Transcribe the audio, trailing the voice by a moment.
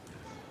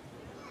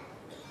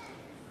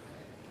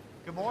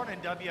Good morning,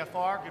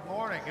 WFR. Good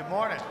morning. Good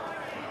morning.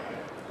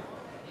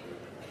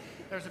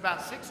 There's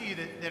about 6 of you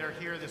that are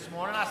here this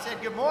morning. I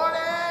said, good morning,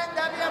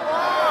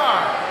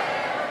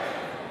 WFR.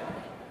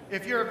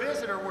 If you're a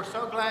visitor, we're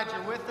so glad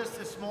you're with us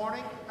this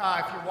morning.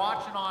 If you're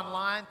watching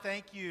online,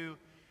 thank you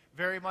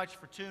very much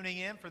for tuning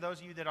in. For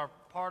those of you that are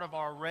part of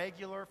our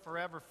regular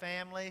Forever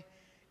family,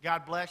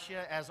 God bless you.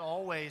 As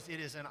always, it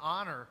is an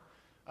honor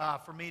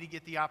for me to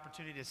get the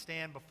opportunity to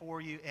stand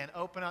before you and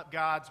open up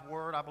God's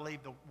Word. I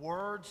believe the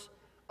words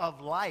of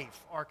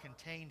life are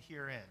contained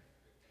herein.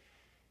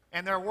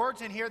 And there are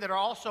words in here that are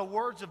also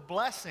words of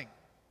blessing.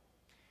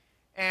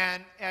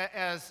 And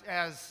as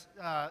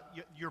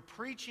your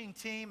preaching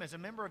team, as a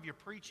member of your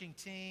preaching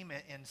team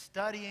and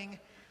studying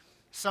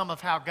some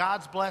of how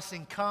God's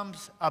blessing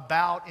comes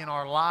about in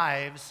our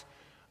lives,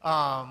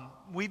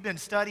 we've been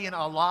studying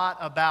a lot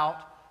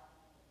about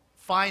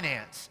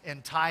finance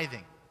and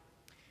tithing.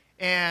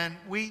 And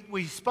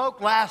we spoke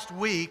last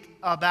week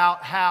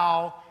about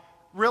how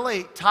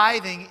really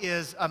tithing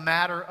is a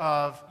matter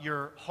of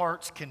your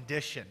heart's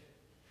condition.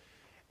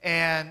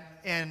 And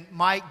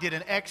Mike did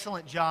an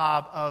excellent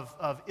job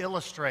of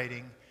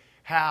illustrating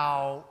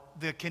how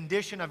the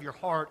condition of your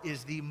heart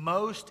is the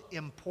most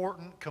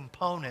important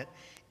component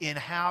in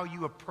how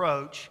you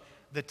approach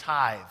the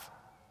tithe.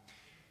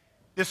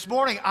 This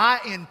morning,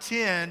 I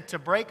intend to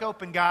break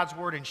open God's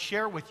Word and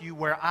share with you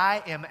where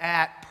I am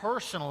at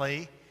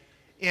personally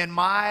in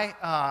my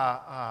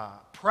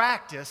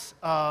practice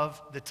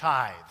of the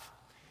tithe.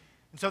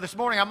 And so this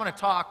morning, I'm going to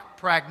talk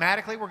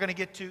pragmatically. We're going to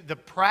get to the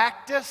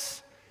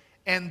practice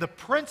and the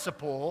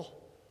principle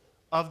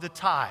of the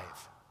tithe.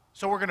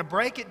 So we're going to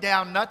break it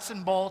down nuts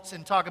and bolts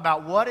and talk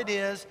about what it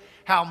is,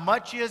 how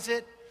much is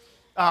it,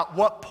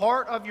 what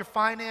part of your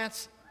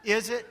finance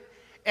is it,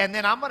 and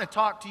then I'm going to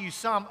talk to you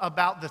some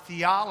about the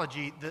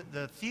theology,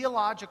 the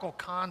theological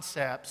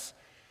concepts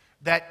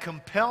that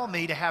compel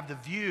me to have the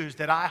views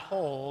that I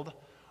hold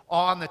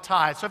on the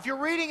tithe. So if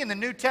you're reading in the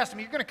New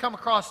Testament, you're going to come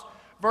across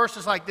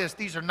verses like this.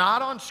 These are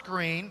not on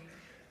screen.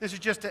 This is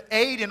just to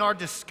aid in our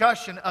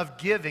discussion of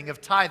giving, of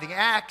tithing.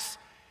 Acts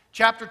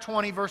chapter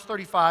 20, verse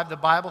 35, the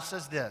Bible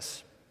says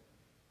this.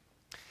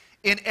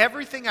 In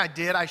everything I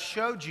did, I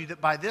showed you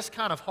that by this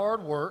kind of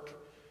hard work,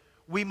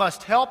 we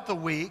must help the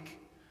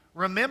weak,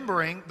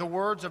 remembering the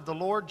words of the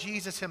Lord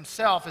Jesus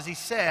himself, as he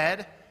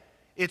said,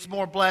 it's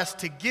more blessed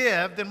to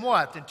give than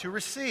what? Than to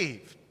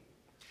receive.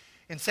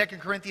 In 2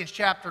 Corinthians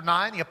chapter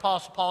 9, the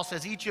Apostle Paul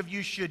says, each of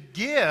you should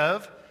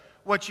give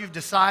what you've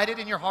decided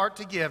in your heart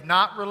to give,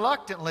 not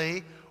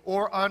reluctantly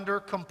or under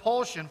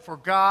compulsion, for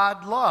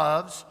God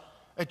loves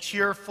a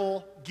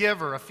cheerful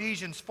giver.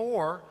 Ephesians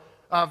 4,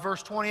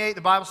 verse 28, the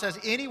Bible says,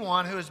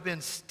 anyone who has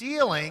been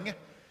stealing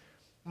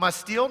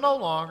must steal no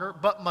longer,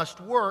 but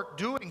must work,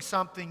 doing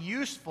something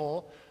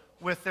useful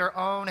with their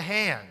own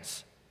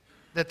hands,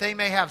 that they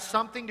may have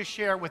something to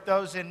share with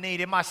those in need.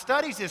 In my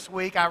studies this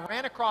week, I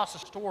ran across a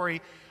story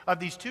of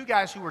these two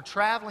guys who were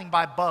traveling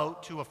by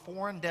boat to a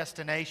foreign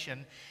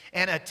destination,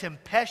 and a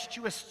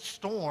tempestuous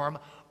storm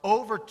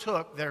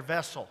overtook their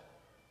vessel.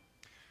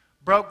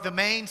 Broke the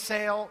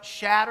mainsail,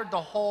 shattered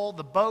the hull,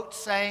 the boat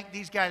sank.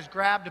 These guys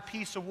grabbed a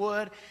piece of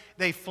wood.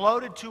 They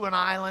floated to an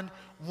island.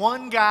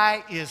 One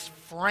guy is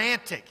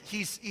frantic.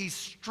 He's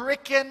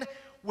stricken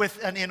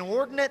with an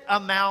inordinate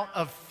amount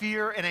of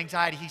fear and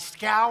anxiety. He's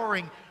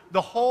scouring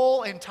the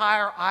whole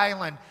entire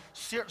island,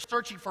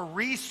 searching for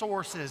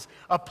resources,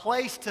 a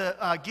place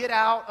to get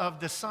out of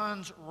the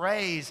sun's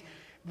rays,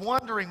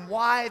 wondering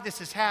why this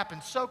has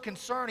happened. So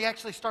concerned, he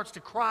actually starts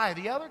to cry.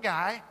 The other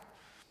guy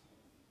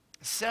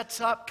sets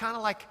up kind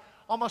of like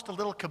almost a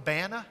little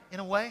cabana in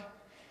a way.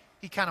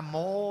 He kind of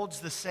molds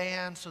the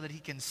sand so that he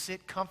can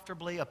sit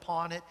comfortably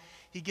upon it.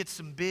 He gets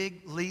some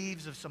big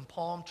leaves of some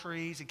palm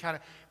trees and kind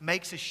of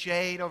makes a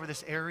shade over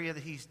this area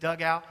that he's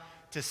dug out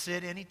to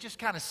sit in. He just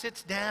kind of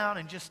sits down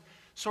and just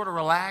sort of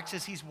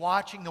relaxes. He's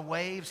watching the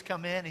waves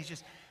come in. He's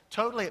just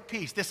totally at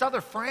peace. This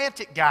other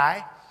frantic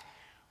guy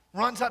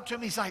runs up to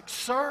him. He's like,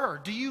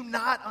 sir, do you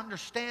not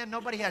understand?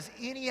 Nobody has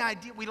any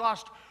idea. We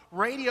lost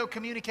radio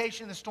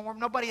communication in the storm.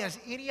 Nobody has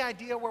any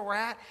idea where we're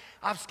at.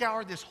 I've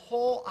scoured this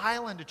whole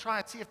island to try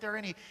and see if there are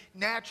any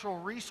natural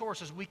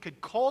resources we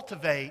could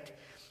cultivate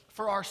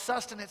for our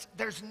sustenance.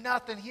 There's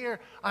nothing here.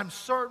 I'm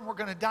certain we're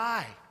going to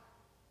die.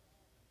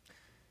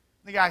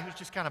 The guy who's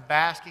just kind of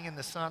basking in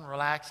the sun,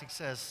 relaxing,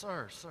 says,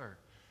 sir,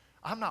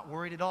 I'm not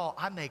worried at all.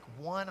 I make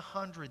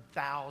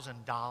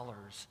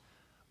 $100,000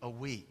 a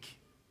week.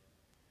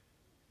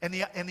 And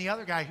the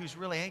other guy who's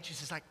really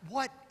anxious is like,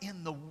 what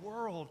in the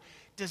world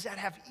does that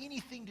have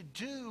anything to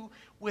do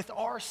with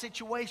our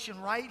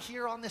situation right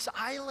here on this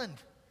island?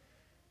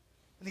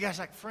 And the guy's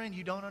like, friend,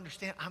 you don't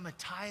understand. I'm a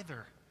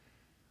tither.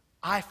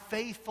 I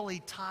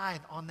faithfully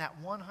tithe on that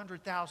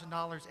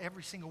 $100,000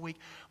 every single week.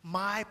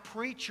 My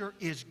preacher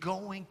is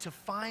going to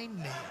find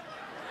me.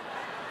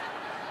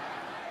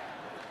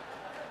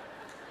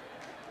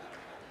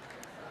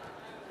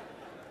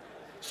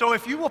 So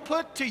if you will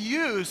put to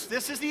use,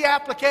 this is the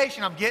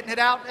application, I'm getting it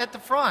out at the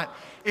front.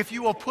 If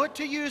you will put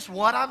to use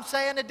what I'm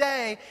saying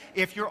today,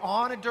 if you're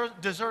on a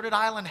deserted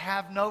island,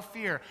 have no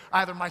fear.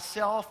 Either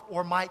myself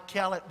or Mike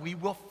Kellett, we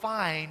will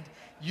find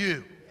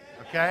you,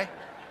 okay?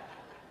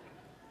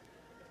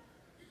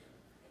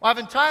 Well, I've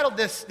entitled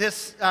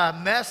this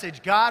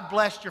message, God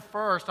Blessed You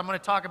First. I'm going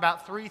to talk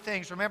about three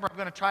things. Remember, I'm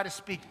going to try to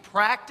speak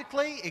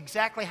practically,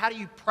 exactly how do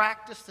you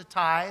practice the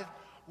tithe,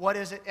 what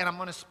is it, and I'm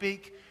going to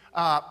speak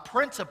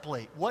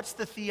principally, what's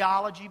the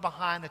theology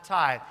behind the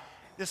tithe.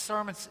 This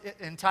sermon's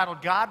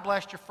entitled, God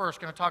Blessed You First.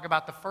 Going to talk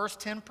about the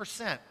first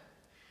 10%,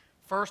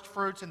 first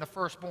fruits and the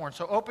firstborn.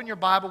 So open your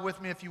Bible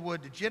with me, if you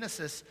would, to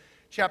Genesis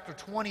chapter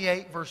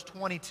 28, verse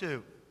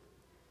 22.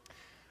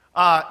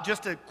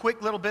 Just a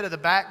quick little bit of the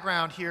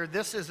background here.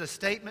 This is a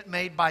statement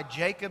made by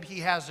Jacob.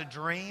 He has a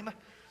dream.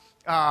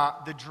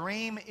 The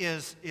dream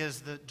is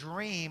the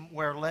dream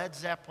where Led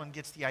Zeppelin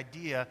gets the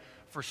idea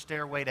for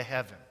Stairway to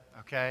Heaven,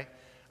 okay?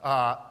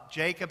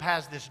 Jacob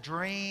has this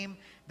dream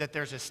that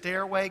there's a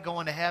stairway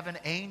going to heaven.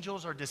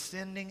 Angels are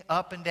descending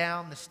up and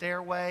down the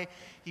stairway.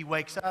 He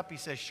wakes up. He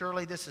says,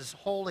 surely this is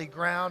holy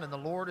ground and the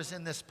Lord is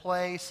in this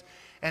place.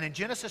 And in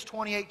Genesis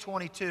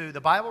 28:22, the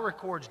Bible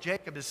records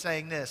Jacob is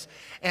saying this,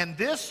 and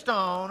this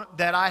stone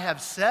that I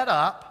have set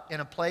up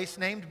in a place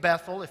named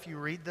Bethel, if you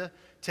read the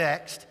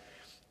text,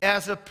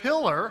 as a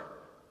pillar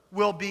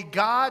will be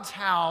God's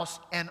house,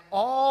 and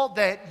all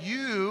that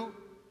you,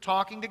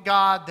 talking to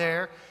God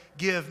there,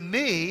 give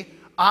me,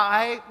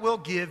 I will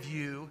give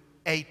you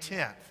a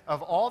tenth.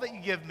 Of all that you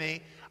give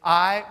me,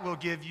 I will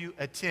give you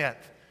a tenth.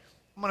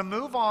 I'm going to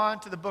move on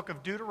to the book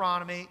of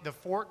Deuteronomy, the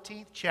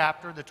 14th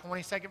chapter, the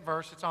 22nd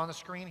verse. It's on the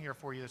screen here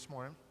for you this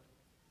morning.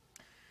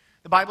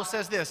 The Bible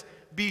says this,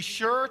 be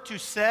sure to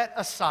set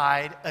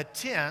aside a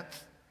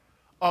tenth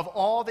of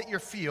all that your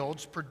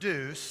fields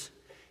produce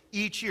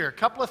each year. A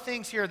couple of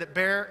things here that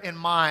bear in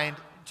mind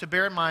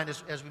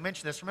as we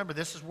mentioned this. Remember,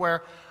 this is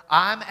where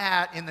I'm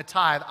at in the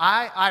tithe.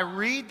 I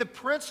read the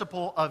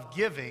principle of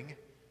giving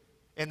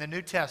in the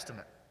New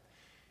Testament.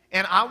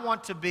 And I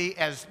want to be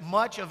as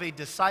much of a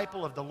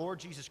disciple of the Lord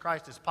Jesus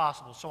Christ as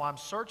possible. So I'm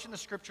searching the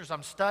scriptures.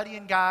 I'm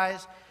studying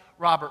guys.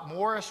 Robert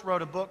Morris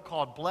wrote a book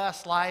called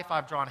Blessed Life.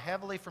 I've drawn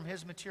heavily from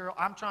his material.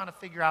 I'm trying to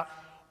figure out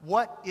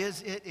what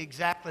is it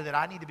exactly that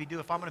I need to be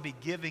doing if I'm going to be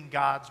giving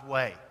God's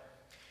way.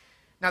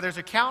 Now, there's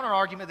a counter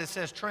argument that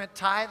says, Trent,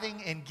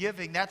 tithing and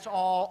giving, that's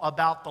all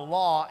about the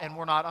law, and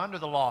we're not under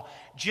the law.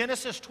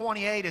 Genesis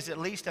 28 is at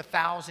least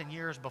 1,000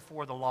 years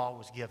before the law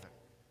was given.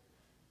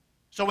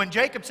 So when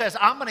Jacob says,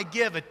 I'm going to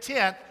give a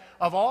tenth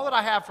of all that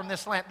I have from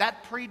this land,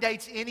 that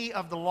predates any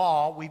of the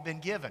law we've been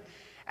given.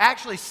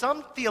 Actually,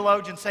 some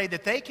theologians say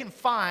that they can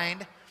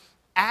find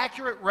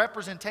accurate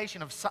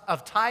representation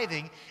of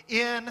tithing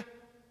in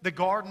the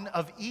Garden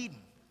of Eden.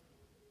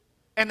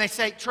 And they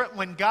say, Trent,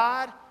 when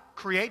God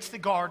creates the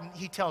garden,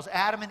 he tells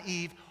Adam and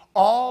Eve,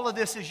 all of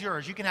this is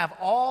yours. You can have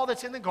all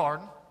that's in the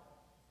garden,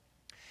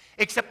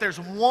 except there's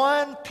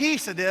one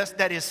piece of this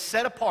that is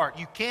set apart.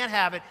 You can't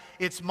have it.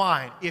 It's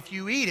mine. If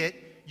you eat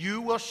it,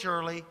 you will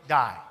surely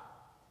die.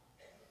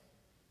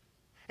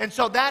 And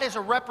so that is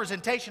a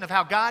representation of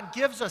how God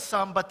gives us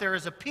some, but there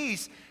is a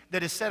piece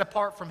that is set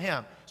apart from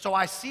him. So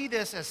I see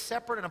this as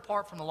separate and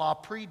apart from the law,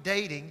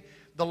 predating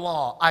the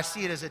law. I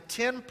see it as a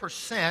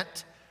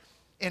 10%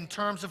 in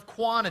terms of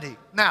quantity.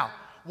 Now,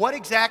 what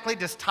exactly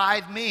does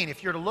tithe mean?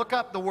 If you're to look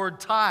up the word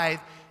tithe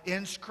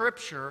in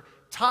Scripture,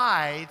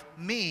 tithe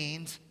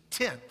means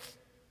tenth.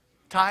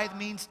 Tithe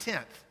means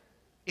tenth.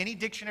 Any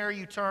dictionary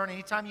you turn,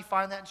 anytime you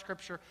find that in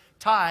Scripture,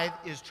 tithe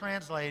is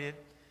translated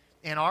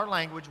in our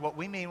language, what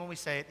we mean when we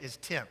say it is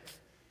tenth.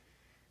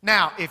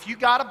 Now, if you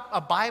got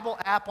a Bible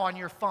app on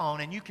your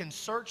phone and you can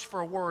search for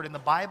a word in the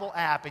Bible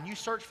app and you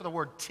search for the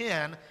word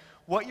 10,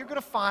 what you're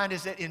going to find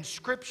is that in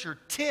Scripture,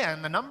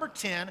 10, the number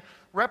 10,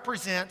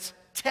 represents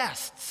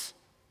tests.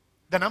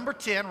 The number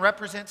 10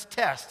 represents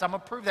tests. I'm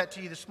going to prove that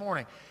to you this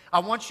morning. I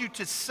want you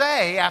to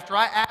say, after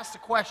I ask the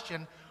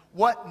question,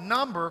 what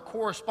number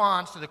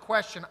corresponds to the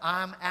question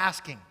I'm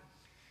asking.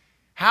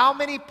 How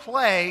many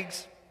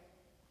plagues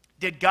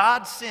did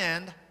God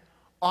send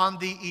on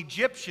the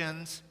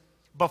Egyptians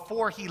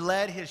before he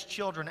led his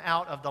children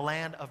out of the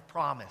land of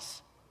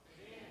promise?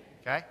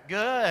 Okay,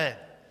 good.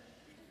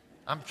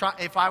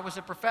 If I was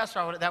a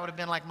professor, that would have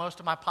been like most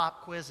of my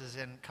pop quizzes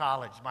in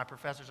college. My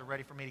professors are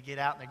ready for me to get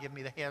out and they're giving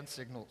me the hand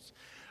signals.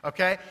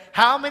 Okay?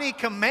 How many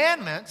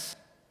commandments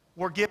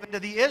were given to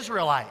the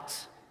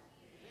Israelites?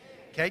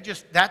 Okay,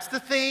 that's the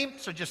theme,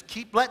 so just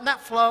keep letting that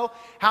flow.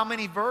 How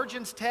many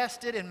virgins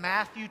tested in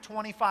Matthew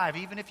 25?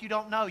 Even if you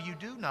don't know, you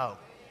do know.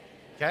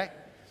 Okay?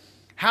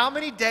 How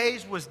many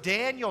days was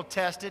Daniel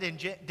tested in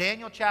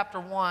Daniel chapter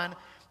 1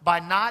 by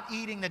not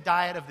eating the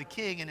diet of the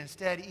king and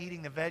instead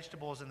eating the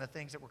vegetables and the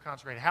things that were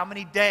consecrated? How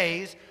many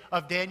days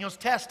of Daniel's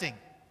testing?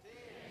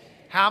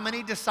 How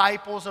many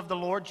disciples of the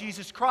Lord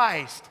Jesus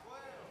Christ?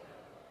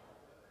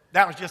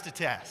 That was just a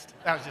test.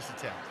 That was just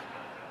a test.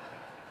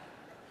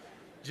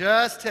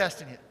 Just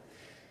testing it.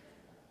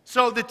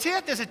 So the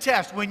 10th is a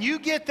test. When you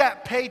get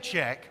that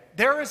paycheck,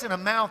 there is an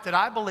amount that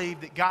I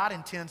believe that God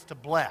intends to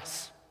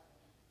bless.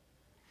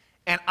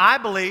 And I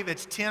believe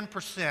it's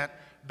 10%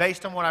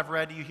 based on what I've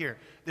read to you here.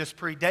 This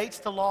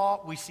predates the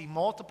law. We see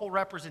multiple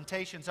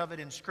representations of it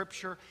in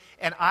Scripture.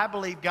 And I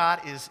believe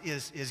God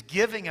is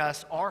giving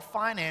us our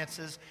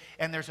finances,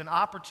 and there's an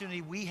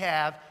opportunity we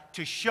have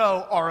to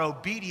show our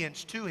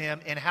obedience to Him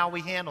and how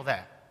we handle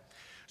that.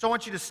 So I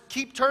want you to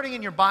keep turning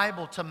in your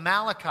Bible to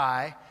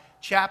Malachi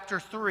chapter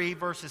 3,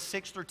 verses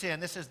 6 through 10.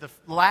 This is the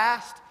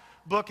last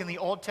book in the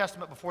Old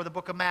Testament before the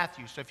book of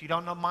Matthew. So if you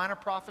don't know minor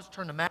prophets,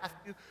 turn to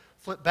Matthew,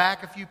 flip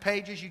back a few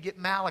pages, you get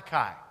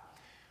Malachi.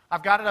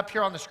 I've got it up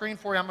here on the screen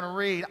for you. I'm going to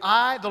read.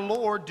 I, the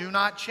Lord, do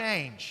not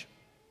change.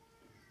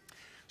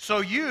 So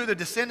you, the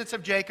descendants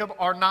of Jacob,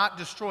 are not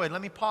destroyed.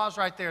 Let me pause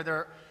right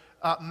there.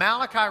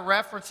 Malachi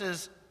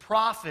references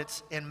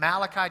prophets in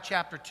Malachi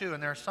chapter 2.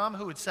 And there are some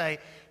who would say,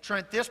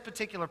 Trent, this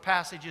particular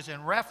passage is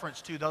in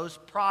reference to those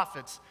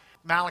prophets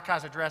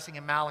Malachi's addressing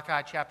in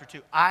Malachi chapter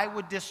 2. I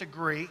would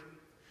disagree.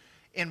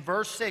 In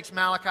verse 6,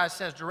 Malachi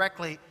says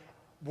directly,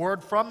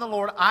 word from the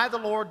Lord, I, the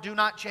Lord, do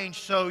not change.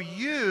 So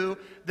you,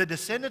 the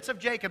descendants of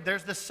Jacob,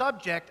 there's the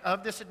subject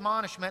of this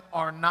admonishment,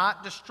 are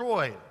not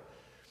destroyed.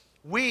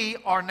 We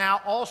are now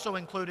also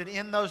included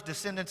in those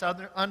descendants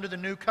under the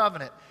new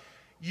covenant.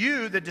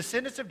 You, the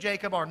descendants of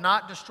Jacob, are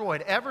not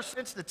destroyed. Ever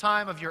since the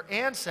time of your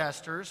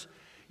ancestors,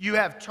 you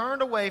have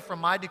turned away from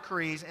my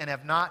decrees and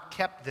have not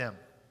kept them.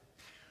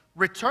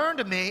 Return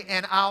to me,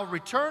 and I'll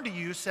return to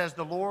you, says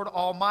the Lord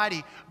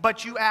Almighty.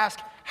 But you ask,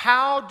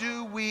 how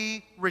do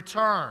we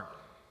return?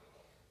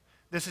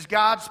 This is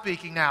God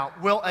speaking now.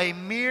 Will a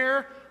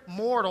mere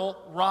mortal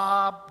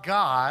rob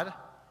God?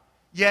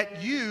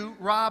 Yet you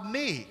rob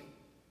me.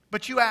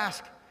 But you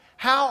ask,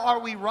 how are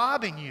we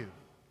robbing you?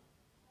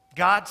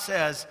 God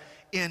says,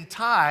 in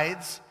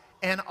tithes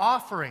and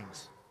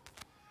offerings.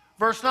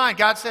 Verse 9,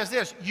 God says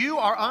this, you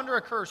are under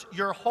a curse,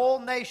 your whole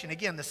nation.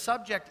 Again, the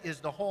subject is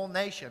the whole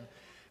nation,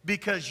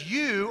 because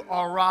you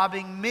are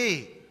robbing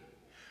me.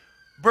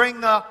 Bring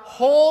the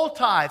whole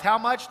tithe. How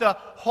much? The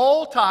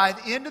whole tithe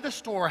into the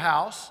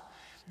storehouse,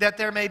 that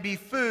there may be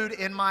food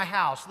in my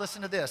house.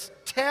 Listen to this.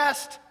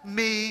 Test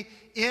me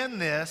in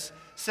this,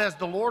 says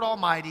the Lord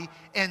Almighty,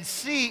 and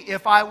see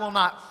if I will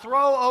not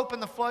throw open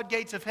the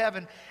floodgates of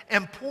heaven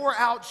and pour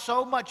out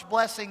so much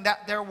blessing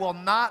that there will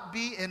not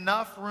be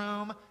enough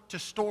room to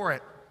store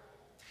it.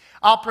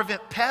 I'll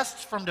prevent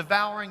pests from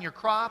devouring your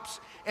crops,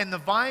 and the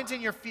vines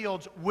in your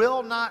fields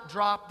will not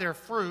drop their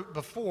fruit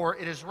before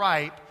it is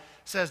ripe,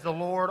 says the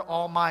Lord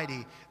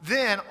Almighty.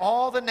 Then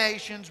all the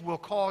nations will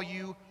call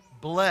you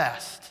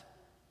blessed,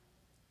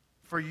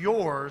 for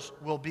yours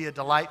will be a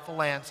delightful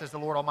land, says the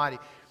Lord Almighty.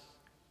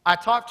 I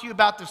talked to you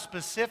about the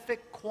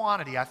specific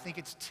quantity. I think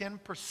it's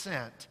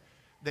 10%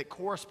 that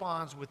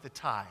corresponds with the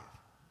tithe.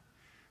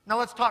 Now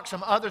let's talk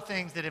some other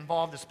things that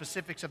involve the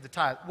specifics of the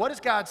tithe. What does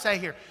God say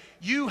here?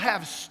 You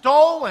have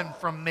stolen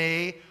from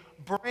me,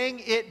 bring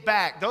it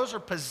back. Those are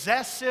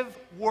possessive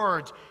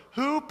words.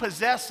 Who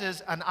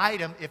possesses an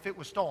item if it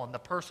was stolen? The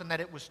person that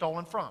it was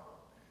stolen from.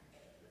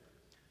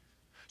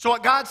 So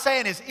what God's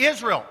saying is,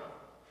 Israel,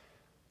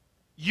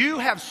 you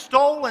have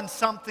stolen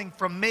something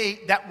from me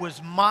that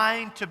was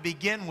mine to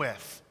begin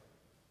with.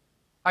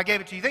 I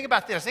gave it to you. Think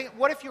about this.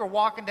 What if you were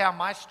walking down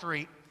my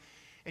street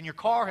and your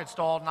car had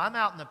stalled and I'm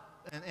out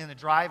in the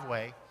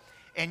driveway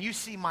and you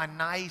see my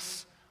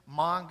nice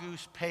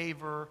Mongoose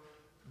Paver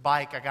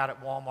bike I got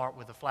at Walmart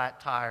with a flat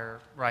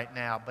tire right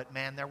now. But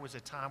man, there was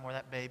a time where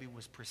that baby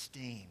was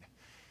pristine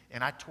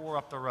and I tore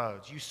up the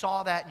roads. You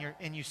saw that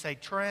and you say,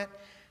 Trent,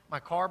 my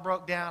car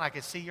broke down. I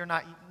can see you're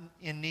not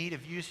in need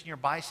of using your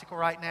bicycle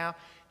right now.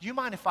 Do you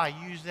mind if I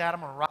use that? I'm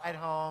going to ride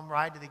home,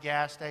 ride to the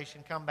gas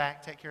station, come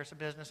back, take care of some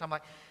business. I'm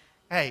like,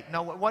 hey,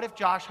 no, what if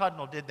Josh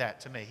Hudnall did that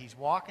to me? He's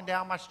walking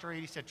down my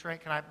street. He said,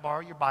 Trent, can I borrow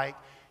your bike?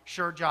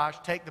 Sure, Josh,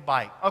 take the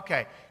bike.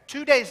 Okay,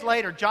 2 days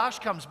later, Josh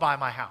comes by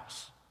my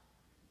house.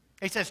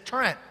 He says,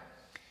 Trent,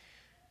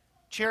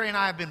 Cherry and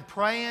I have been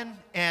praying,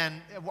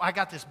 and I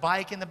got this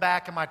bike in the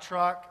back of my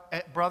truck,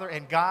 brother,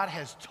 and God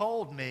has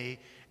told me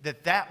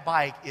that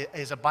bike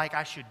is a bike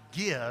I should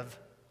give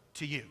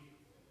to you.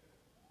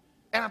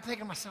 And I'm thinking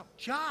to myself,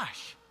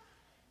 Josh,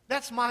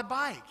 that's my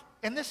bike.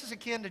 And this is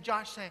akin to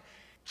Josh saying,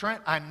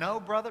 Trent, I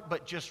know, brother,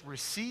 but just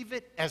receive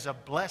it as a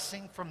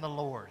blessing from the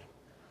Lord.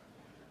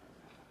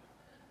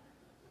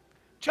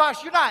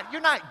 Josh, you're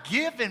not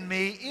giving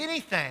me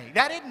anything.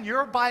 That isn't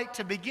your bike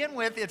to begin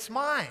with, it's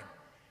mine.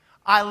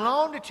 I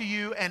loaned it to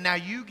you, and now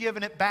you've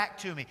given it back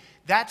to me.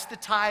 That's the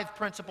tithe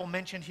principle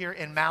mentioned here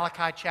in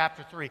Malachi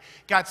chapter 3.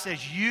 God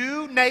says,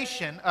 you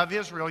nation of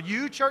Israel,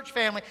 you church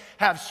family,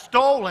 have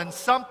stolen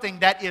something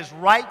that is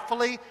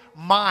rightfully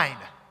mine.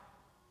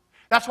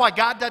 That's why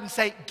God doesn't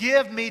say,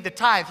 give me the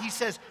tithe. He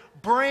says,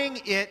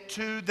 bring it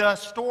to the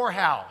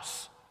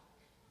storehouse.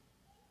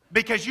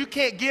 Because you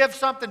can't give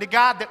something to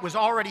God that was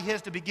already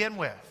His to begin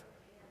with.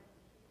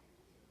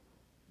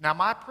 Now,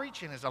 my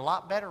preaching is a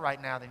lot better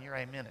right now than your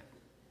amen.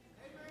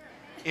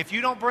 If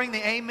you don't bring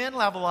the amen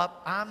level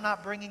up, I'm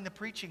not bringing the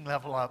preaching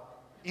level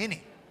up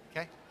any,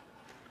 okay?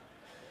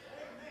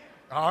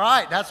 All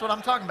right, that's what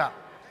I'm talking about.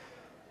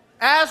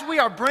 As we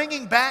are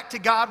bringing back to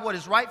God what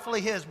is rightfully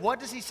His, what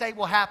does He say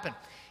will happen?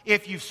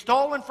 If you've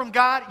stolen from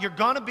God, you're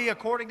going to be,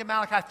 according to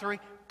Malachi 3,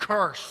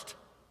 cursed.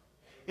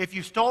 If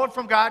you've stolen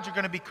from God, you're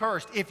going to be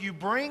cursed. If you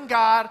bring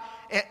God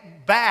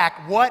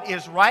back what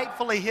is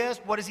rightfully His,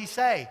 what does He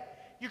say?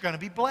 You're going to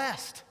be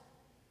blessed.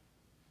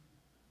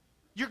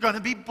 You're going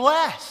to be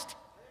blessed.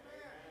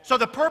 So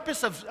the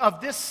purpose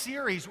of this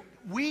series,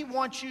 we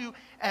want you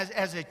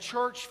as a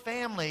church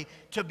family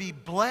to be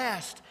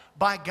blessed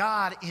by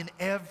God in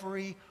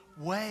every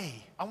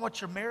way. I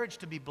want your marriage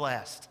to be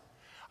blessed.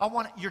 I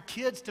want your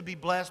kids to be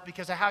blessed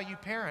because of how you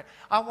parent.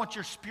 I want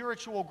your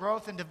spiritual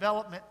growth and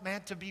development,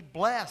 man, to be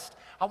blessed.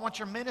 I want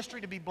your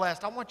ministry to be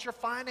blessed. I want your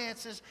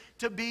finances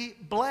to be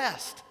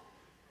blessed.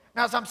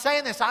 Now, as I'm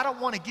saying this, I don't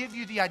want to give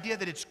you the idea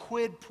that it's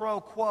quid pro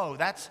quo.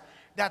 That's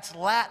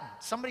Latin.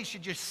 Somebody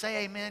should just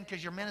say amen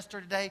because your minister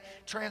today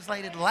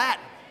translated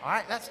Latin. All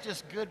right, that's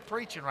just good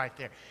preaching right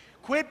there.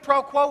 Quid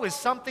pro quo is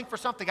something for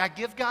something. I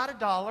give God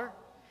 $1,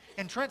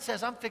 and Trent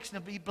says I'm fixing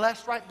to be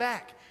blessed right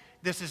back.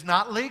 This is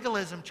not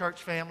legalism,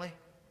 church family.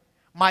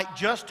 Mike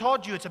just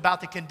told you it's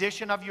about the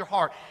condition of your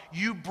heart.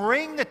 You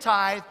bring the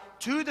tithe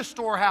to the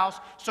storehouse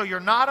so you're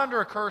not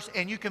under a curse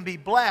and you can be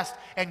blessed.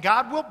 And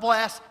God will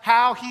bless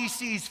how He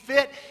sees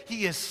fit.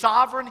 He is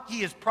sovereign,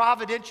 He is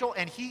providential,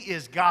 and He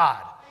is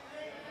God.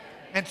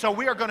 And so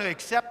we are going to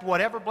accept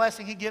whatever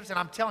blessing He gives, and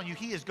I'm telling you,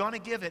 He is going to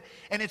give it,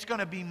 and it's going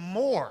to be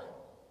more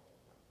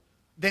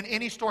than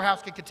any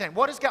storehouse can contain.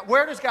 Where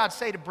does God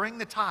say to bring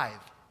the tithe?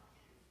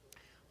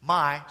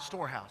 My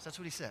storehouse. That's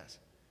what He says.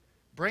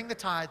 Bring the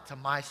tithe to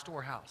my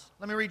storehouse.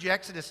 Let me read you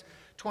Exodus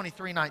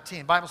 23:19.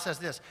 The Bible says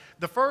this: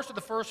 the first of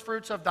the first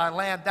fruits of thy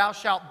land thou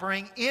shalt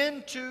bring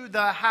into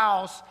the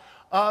house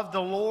of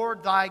the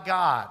Lord thy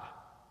God.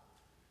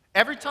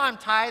 Every time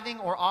tithing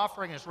or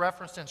offering is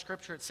referenced in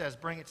Scripture, it says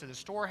bring it to the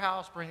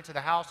storehouse, bring it to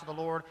the house of the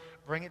Lord,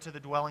 bring it to the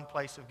dwelling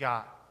place of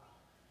God.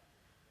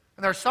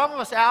 And there's some of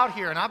us out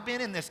here, and I've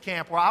been in this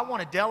camp, where I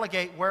want to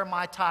delegate where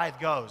my tithe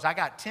goes. I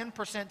got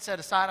 10% set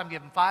aside. I'm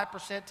giving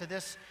 5% to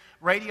this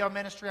radio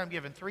ministry. I'm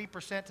giving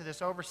 3% to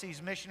this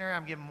overseas missionary.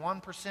 I'm giving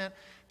 1%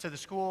 to the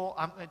school,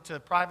 to the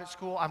private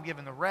school. I'm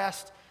giving the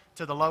rest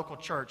to the local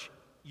church.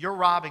 You're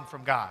robbing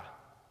from God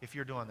if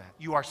you're doing that.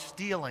 You are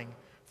stealing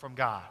from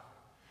God.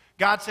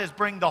 God says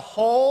bring the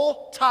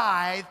whole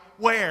tithe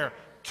where?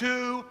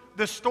 To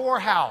the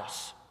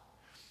storehouse.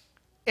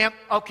 And,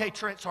 okay,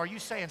 Trent, so are you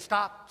saying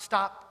stop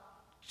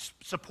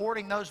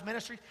supporting those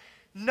ministries?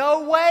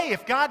 No way.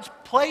 If God's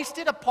placed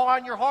it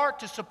upon your heart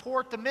to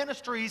support the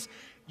ministries,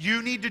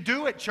 you need to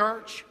do it,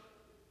 church.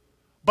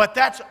 But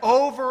that's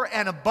over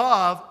and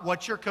above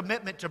what your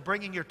commitment to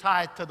bringing your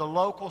tithe to the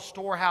local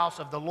storehouse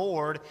of the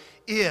Lord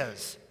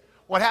is.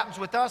 What happens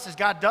with us is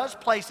God does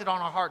place it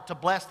on our heart to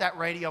bless that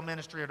radio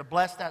ministry or to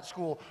bless that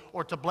school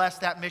or to bless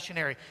that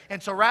missionary.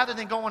 And so rather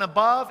than going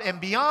above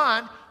and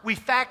beyond, we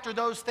factor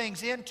those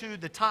things into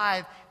the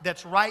tithe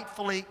that's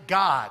rightfully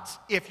God's.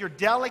 If you're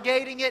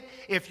delegating it,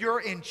 if you're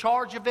in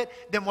charge of it,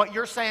 then what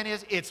you're saying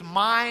is, it's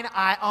mine,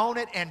 I own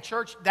it, and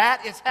church,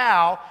 that is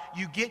how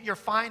you get your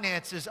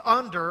finances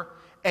under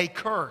a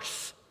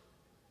curse.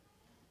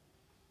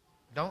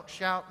 Don't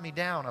shout me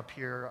down up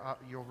here.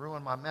 You'll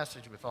ruin my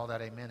message with all that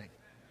amening.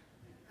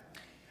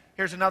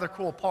 Here's another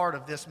cool part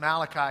of this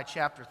Malachi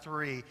chapter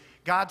 3.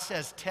 God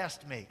says,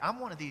 test me. I'm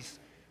one of these,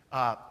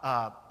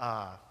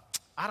 I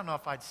don't know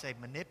if I'd say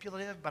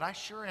manipulative, but I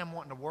sure am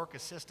wanting to work a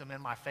system in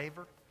my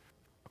favor.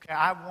 Okay,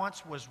 I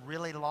once was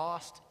really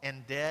lost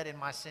and dead in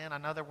my sin. I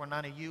know there were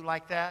none of you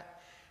like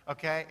that.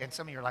 Okay, and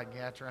some of you are like,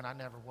 yeah, Trent, I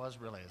never was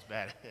really as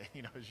bad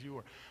as you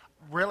were.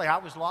 Really, I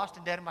was lost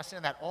and dead in my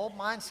sin. That old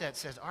mindset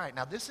says, all right,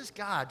 now this is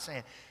God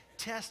saying,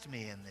 test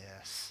me in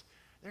this.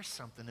 There's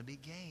something to be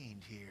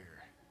gained here.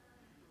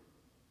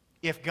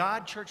 If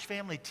God, church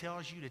family,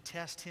 tells you to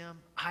test Him,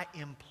 I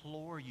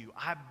implore you,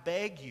 I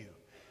beg you.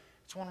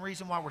 It's one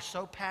reason why we're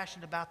so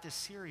passionate about this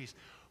series.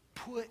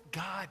 Put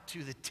God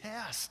to the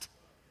test.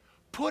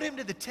 Put Him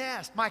to the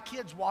test. My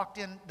kids walked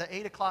in the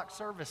 8 o'clock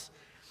service,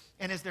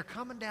 and as they're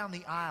coming down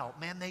the aisle,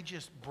 man, they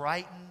just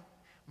brighten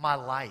my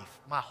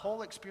life. My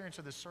whole experience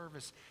of the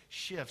service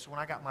shifts when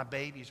I got my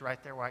babies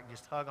right there where I can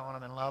just hug on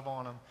them and love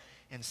on them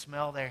and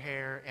smell their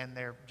hair and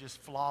their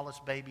just flawless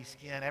baby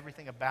skin.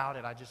 Everything about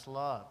it I just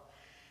love.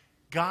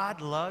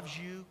 God loves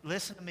you.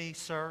 Listen to me,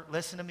 sir.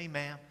 Listen to me,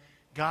 ma'am.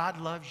 God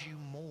loves you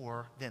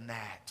more than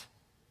that.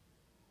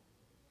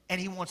 And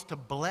He wants to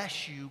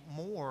bless you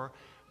more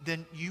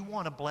than you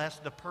want to bless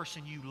the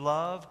person you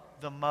love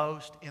the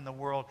most in the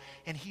world.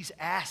 And He's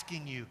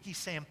asking you, He's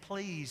saying,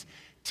 please,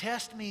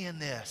 test me in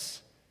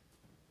this.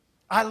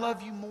 I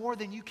love you more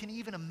than you can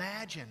even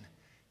imagine.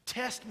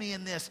 Test me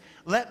in this.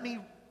 Let me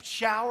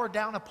shower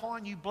down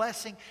upon you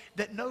blessing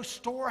that no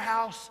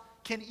storehouse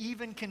can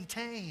even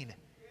contain.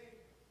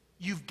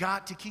 You've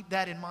got to keep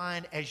that in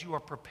mind as you are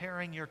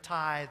preparing your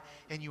tithe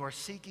and you are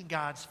seeking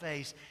God's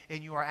face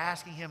and you are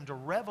asking Him to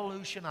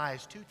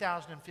revolutionize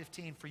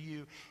 2015 for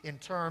you in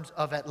terms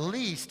of at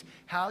least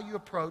how you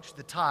approach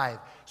the tithe.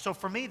 So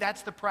for me,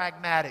 that's the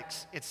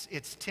pragmatics. It's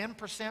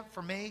 10%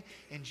 for me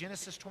in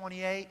Genesis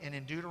 28 and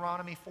in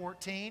Deuteronomy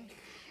 14.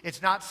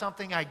 It's not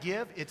something I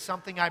give, it's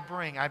something I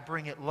bring. I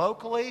bring it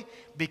locally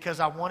because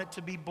I want it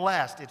to be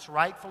blessed. It's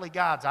rightfully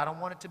God's. I don't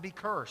want it to be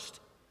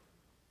cursed.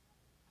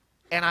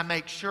 And I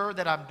make sure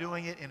that I'm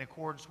doing it in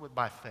accordance with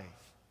my faith.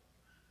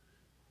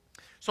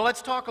 So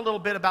let's talk a little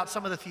bit about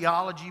some of the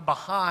theology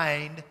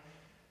behind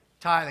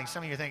tithing.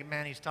 Some of you are thinking,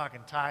 man, he's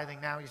talking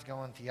tithing. Now he's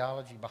going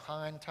theology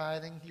behind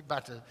tithing. You're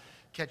about to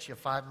catch you a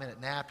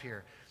 5-minute nap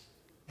here.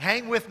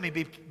 Hang with me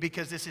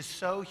because this is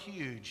so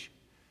huge.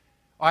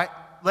 All right,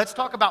 let's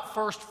talk about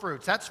first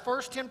fruits. That's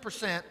first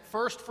 10%,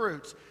 first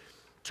fruits.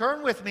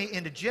 Turn with me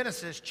into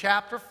Genesis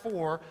chapter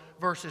 4,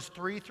 verses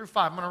 3 through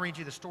 5. I'm going to read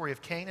you the story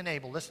of Cain and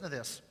Abel. Listen to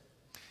this.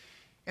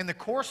 In the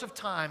course of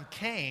time,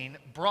 Cain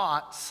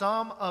brought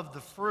some of the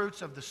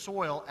fruits of the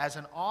soil as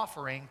an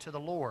offering to the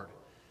Lord.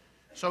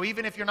 So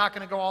even if you're not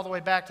going to go all the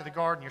way back to the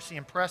garden, you're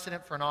seeing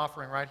precedent for an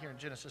offering right here in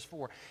Genesis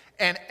 4.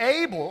 And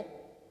Abel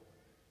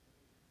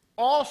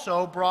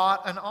also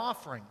brought an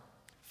offering,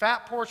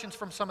 fat portions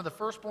from some of the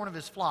firstborn of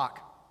his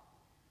flock.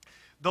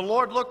 The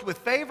Lord looked with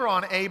favor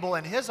on Abel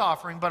and his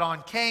offering, but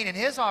on Cain and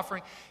his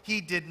offering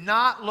he did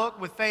not look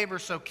with favor,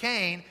 so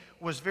Cain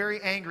was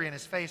very angry and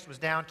his face was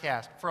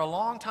downcast. For a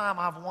long time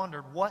I've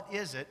wondered, what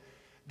is it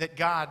that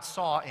God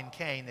saw in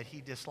Cain that He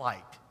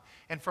disliked?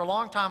 And for a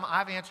long time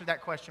I've answered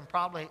that question,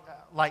 probably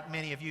like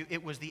many of you.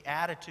 It was the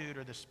attitude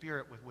or the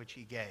spirit with which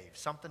he gave,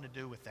 something to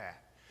do with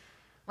that.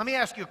 Let me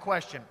ask you a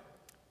question.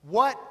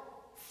 What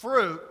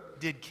fruit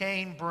did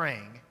Cain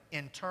bring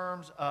in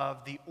terms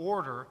of the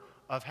order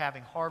of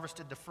having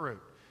harvested the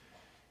fruit?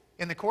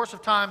 In the course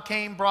of time,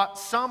 Cain brought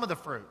some of the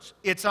fruits.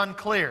 It's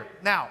unclear.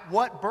 Now,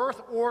 what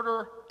birth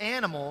order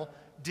animal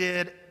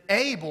did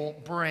Abel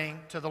bring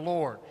to the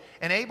Lord?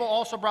 And Abel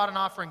also brought an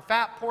offering,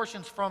 fat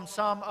portions from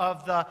some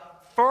of the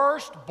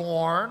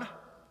firstborn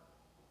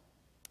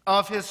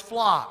of his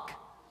flock.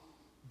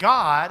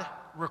 God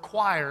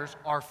requires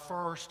our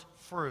first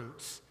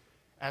fruits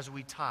as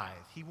we tithe.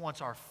 He wants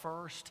our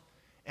first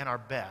and our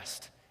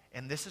best.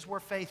 And this is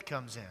where faith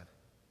comes in.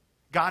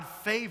 God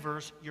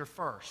favors your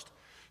first.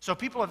 So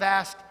people have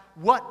asked,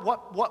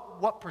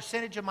 what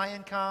percentage of my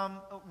income,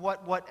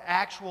 what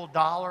actual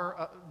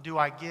dollar do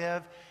I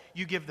give?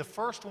 You give the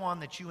first one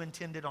that you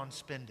intended on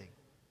spending.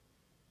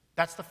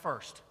 That's the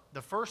first.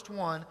 The first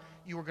one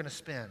you were going to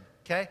spend,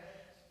 okay?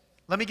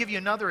 Let me give you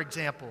another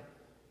example.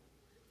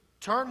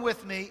 Turn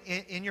with me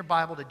in your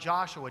Bible to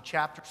Joshua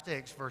chapter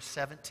 6, verse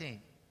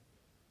 17.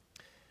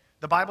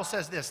 The Bible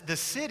says this, the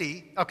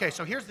city, okay,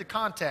 so here's the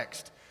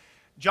context.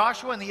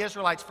 Joshua and the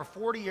Israelites for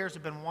 40 years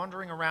have been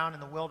wandering around in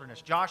the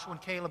wilderness. Joshua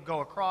and Caleb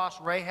go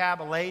across.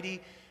 Rahab, a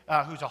lady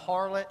who's a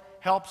harlot,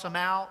 helps them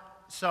out.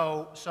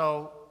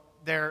 So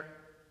they're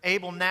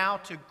able now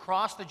to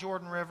cross the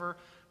Jordan River,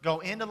 go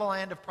into the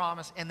land of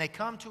promise, and they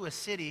come to a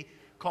city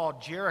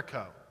called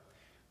Jericho,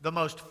 the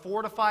most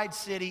fortified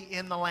city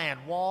in the land.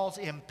 Walls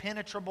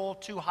impenetrable,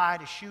 too high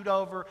to shoot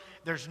over.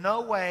 There's no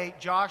way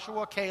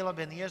Joshua, Caleb,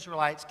 and the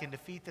Israelites can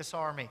defeat this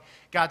army.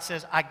 God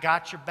says, I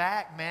got your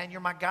back, man.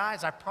 You're my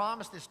guys. I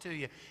promised this to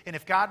you. And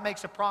if God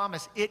makes a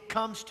promise, it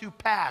comes to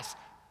pass,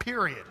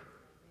 period.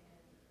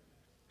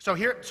 So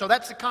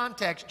that's the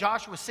context.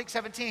 Joshua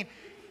 6:17.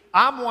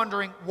 I'm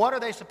wondering, what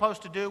are they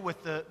supposed to do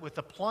with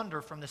the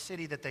plunder from the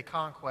city that they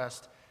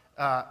conquest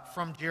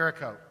from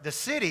Jericho? The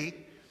city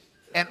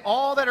and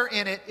all that are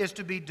in it is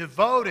to be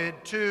devoted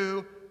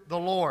to the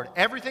Lord.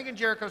 Everything in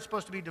Jericho is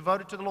supposed to be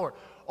devoted to the Lord.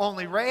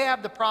 Only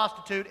Rahab the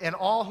prostitute and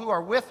all who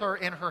are with her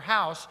in her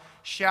house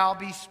shall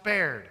be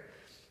spared,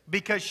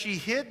 because she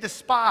hid the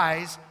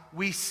spies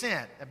we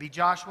sent. That'd be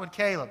Joshua and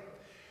Caleb.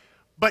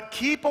 But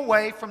keep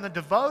away from the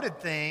devoted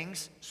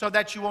things, so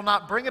that you will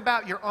not bring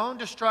about your own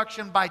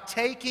destruction by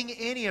taking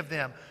any of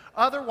them.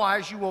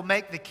 Otherwise, you will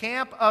make the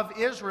camp of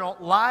Israel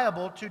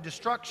liable to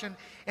destruction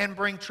and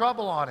bring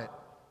trouble on it.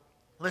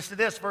 Listen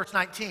to this, verse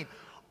 19.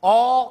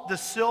 All the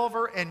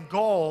silver and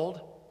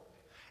gold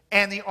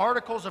and the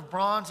articles of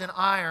bronze and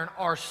iron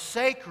are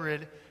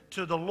sacred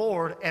to the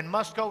Lord and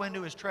must go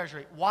into His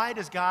treasury. Why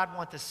does God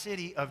want the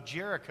city of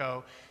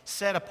Jericho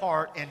set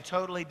apart and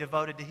totally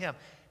devoted to Him?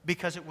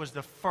 Because it was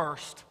the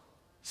first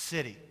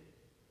city.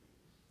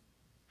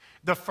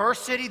 The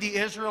first city the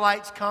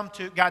Israelites come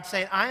to, God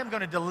saying, I am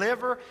going to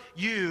deliver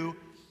you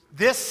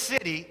this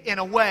city in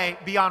a way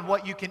beyond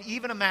what you can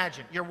even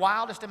imagine. Your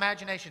wildest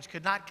imaginations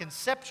could not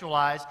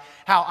conceptualize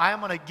how I am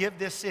going to give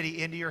this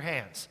city into your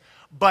hands.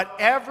 But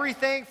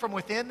everything from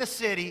within the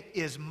city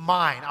is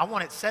mine. I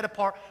want it set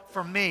apart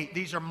for me.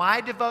 These are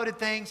my devoted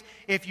things.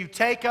 If you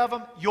take of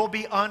them, you'll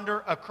be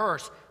under a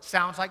curse.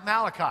 Sounds like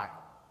Malachi.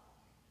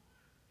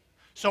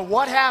 So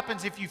what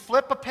happens if you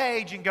flip a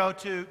page and go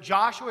to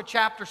Joshua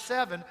chapter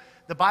 7?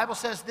 The Bible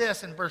says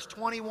this in verse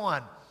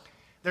 21.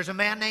 There's a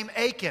man named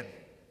Achan.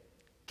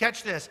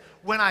 Catch this.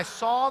 When I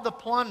saw the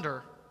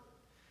plunder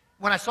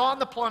when I saw in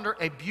the plunder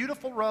a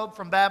beautiful robe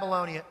from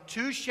Babylonia,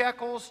 200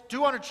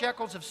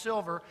 shekels of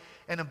silver,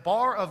 and a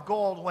bar of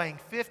gold weighing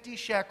 50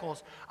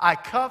 shekels, I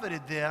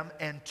coveted them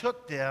and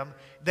took them.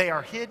 They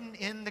are hidden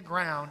in the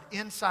ground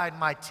inside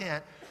my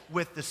tent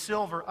with the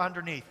silver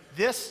underneath.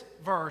 This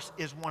verse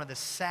is one of the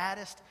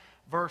saddest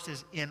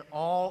verses in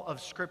all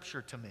of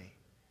Scripture to me,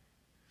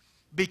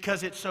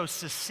 because it so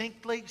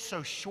succinctly,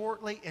 so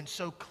shortly, and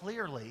so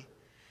clearly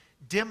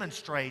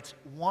demonstrates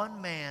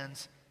one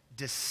man's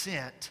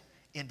descent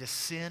into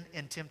sin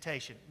and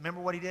temptation.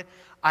 Remember what he did?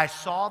 I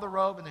saw the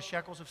robe and the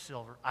shekels of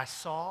silver.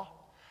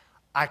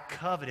 I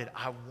coveted,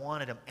 I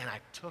wanted them, and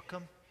I took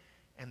them,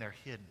 and they're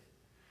hidden.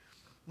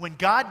 When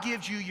God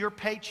gives you your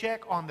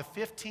paycheck on the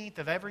 15th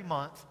of every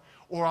month,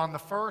 or on the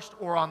first,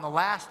 or on the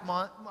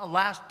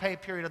last pay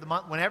period of the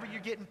month, whenever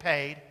you're getting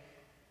paid,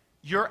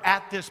 you're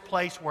at this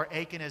place where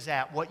Achan is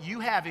at. What you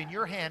have in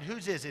your hand,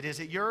 whose is it?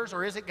 Is it yours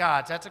or is it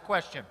God's? That's a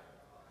question.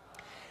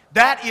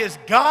 That is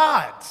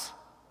God's.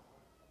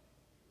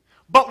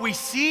 But we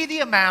see the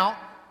amount,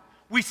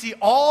 we see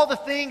all the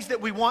things that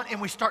we want,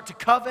 and we start to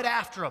covet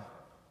after them.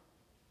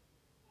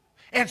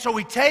 And so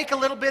we take a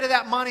little bit of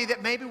that money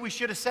that maybe we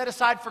should have set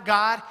aside for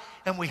God,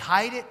 and we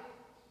hide it,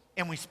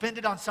 and we spend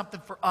it on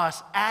something for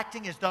us,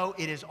 acting as though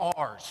it is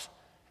ours.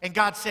 And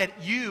God said,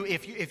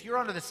 if you're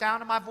under the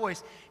sound of my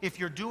voice, if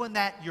you're doing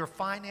that, your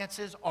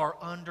finances are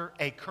under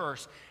a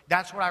curse.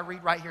 That's what I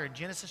read right here in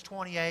Genesis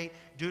 28,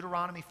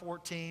 Deuteronomy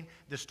 14,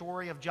 the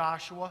story of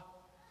Joshua,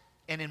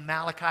 and in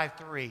Malachi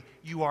 3.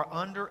 You are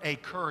under a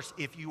curse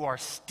if you are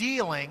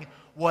stealing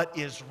what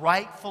is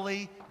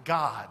rightfully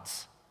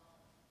God's.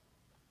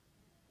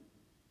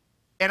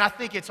 And I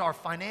think it's our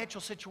financial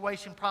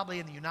situation, probably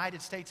in the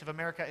United States of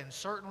America, and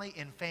certainly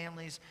in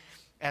families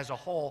as a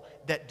whole,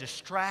 that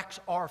distracts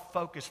our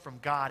focus from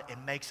God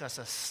and makes us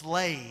a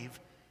slave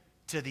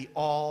to the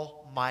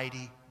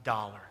almighty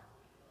dollar.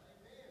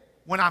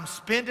 When I'm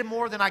spending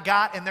more than I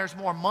got and there's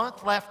more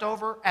month left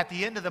over at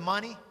the end of the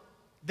money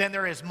than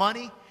there is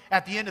money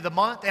at the end of the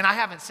month, and I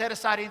haven't set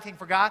aside anything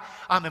for God,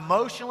 I'm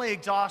emotionally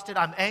exhausted,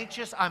 I'm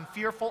anxious, I'm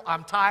fearful,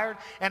 I'm tired,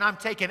 and I'm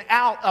taken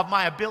out of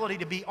my ability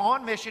to be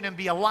on mission and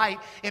be a light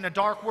in a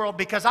dark world,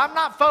 because I'm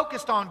not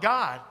focused on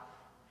God.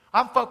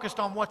 I'm focused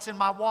on what's in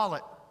my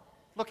wallet.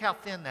 Look how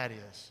thin that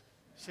is.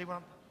 See what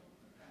I'm...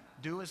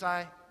 Do as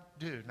I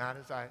do, not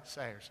as I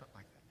say, or something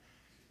like that.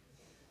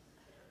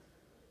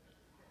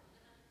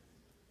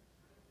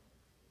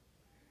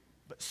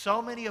 But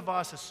so many of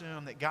us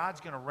assume that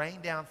God's going to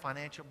rain down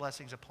financial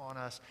blessings upon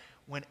us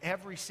when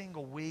every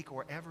single week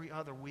or every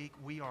other week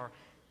we are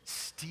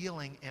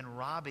stealing and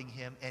robbing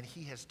Him, and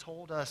He has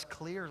told us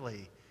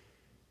clearly,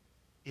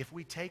 if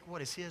we take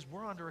what is His,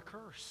 we're under a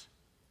curse.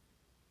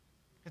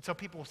 And so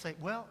people will say,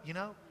 well, you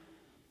know,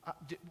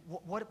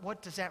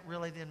 what does that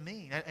really then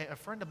mean? A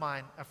friend of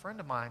mine,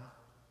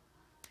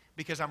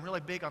 because I'm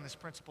really big on this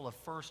principle of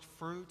first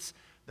fruits,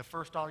 the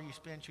first dollar you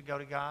spend should go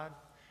to God.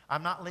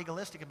 I'm not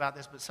legalistic about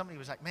this, but somebody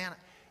was like, man,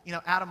 you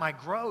know, out of my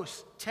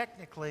gross,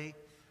 technically,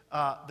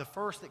 the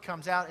first that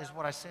comes out is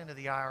what I send to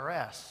the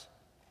IRS.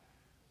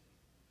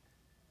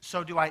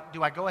 So do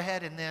I go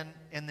ahead and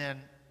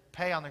then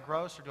pay on the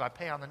gross, or do I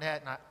pay on the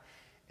net?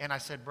 And I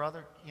said,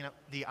 brother, you know,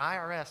 the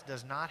IRS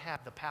does not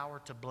have the power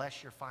to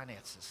bless your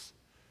finances.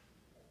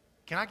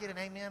 Can I get an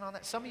amen on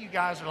that? Some of you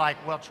guys are like,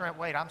 well, Trent,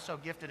 wait, I'm so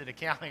gifted at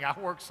accounting, I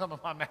work some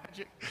of my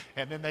magic,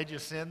 and then they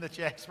just send the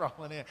checks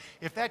rolling in.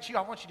 If that's you,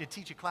 I want you to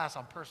teach a class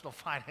on personal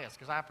finance,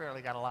 because I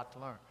apparently got a lot to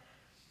learn.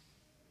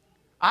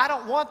 I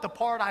don't want the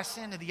part I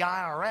send to the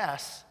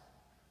IRS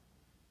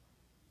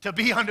to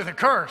be under the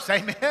curse,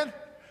 amen?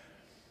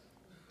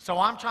 So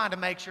I'm trying to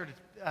make sure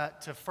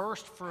to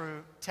first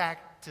fruit,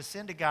 to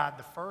send to God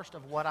the first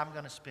of what I'm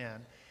going to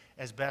spend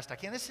as best I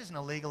can. This isn't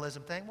a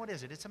legalism thing. What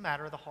is it? It's a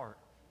matter of the heart.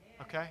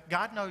 Okay?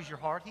 God knows your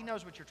heart. He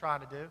knows what you're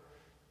trying to do.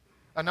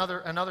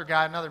 Another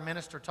guy, another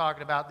minister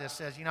talking about this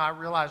says, you know, I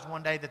realized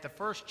one day that the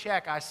first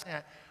check I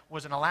sent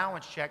was an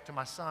allowance check to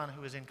my son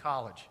who was in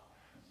college.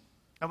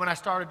 And when I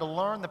started to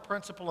learn the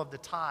principle of the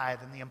tithe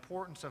and the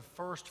importance of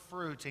first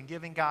fruits and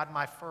giving God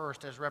my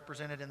first as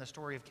represented in the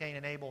story of Cain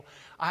and Abel,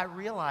 I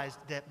realized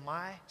that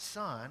my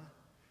son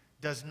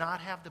does not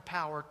have the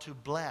power to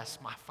bless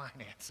my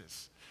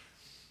finances.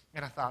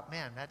 And I thought,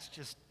 man, that's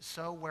just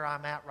so where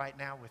I'm at right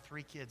now with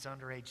 3 kids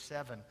under age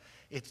 7.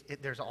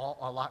 There's a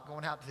lot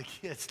going out to the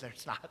kids.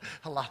 There's not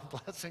a lot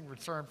of blessing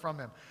returned from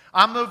them.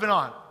 I'm moving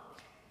on.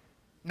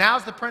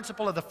 Now's the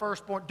principle of the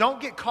firstborn.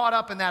 Don't get caught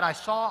up in that I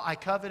saw, I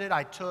coveted,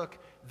 I took.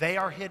 They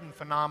are hidden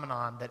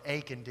phenomenon that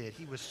Achan did.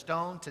 He was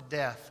stoned to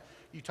death.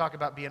 You talk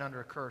about being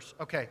under a curse.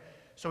 Okay,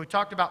 so we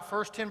talked about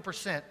first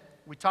 10%.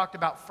 We talked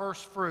about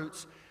first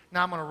fruits.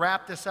 Now I'm going to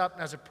wrap this up,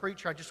 and as a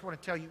preacher, I just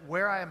want to tell you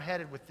where I am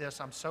headed with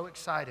this. I'm so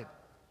excited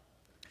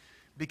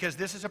because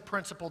this is a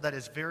principle that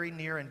is very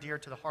near and dear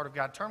to the heart of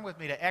God. Turn with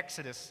me to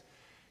Exodus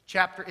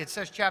chapter. It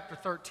says chapter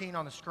 13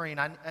 on the screen.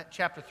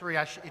 Chapter 3,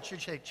 it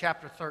should say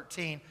chapter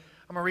 13.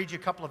 I'm going to read you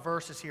a couple of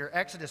verses here.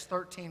 Exodus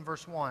 13,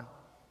 verse 1. The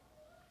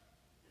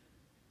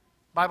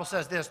Bible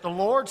says this, the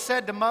Lord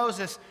said to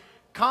Moses,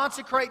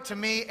 consecrate to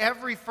me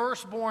every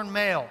firstborn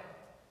male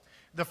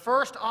The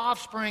first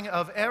offspring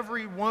of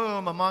every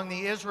womb among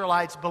the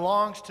Israelites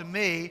belongs to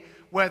me,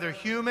 whether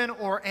human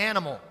or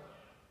animal.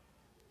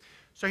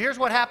 So here's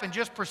what happened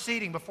just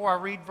preceding before I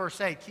read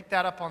verse 8. Keep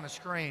that up on the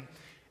screen.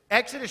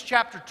 Exodus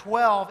chapter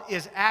 12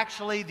 is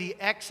actually the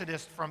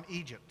Exodus from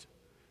Egypt.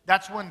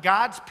 That's when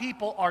God's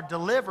people are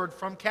delivered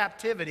from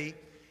captivity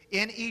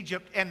in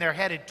Egypt and they're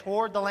headed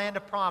toward the land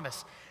of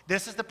promise.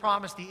 This is the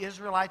promise the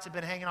Israelites have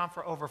been hanging on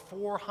for over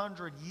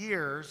 400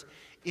 years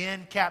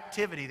in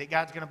captivity, that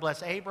God's going to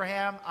bless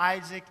Abraham,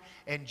 Isaac,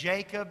 and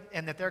Jacob,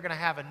 and that they're going to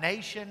have a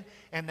nation,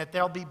 and that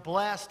they'll be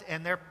blessed,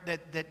 and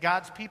that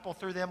God's people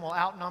through them will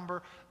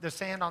outnumber the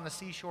sand on the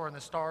seashore and the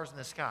stars in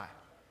the sky.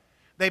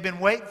 They've been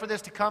waiting for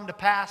this to come to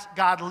pass.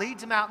 God leads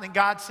them out, and then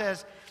God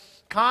says,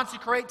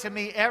 consecrate to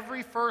me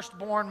every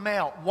firstborn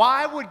male.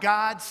 Why would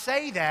God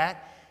say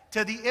that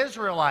to the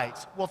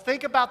Israelites? Well,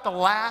 think about the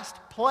last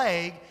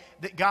plague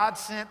that God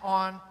sent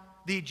on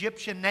the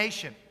Egyptian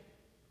nation.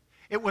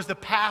 It was the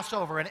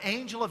Passover. An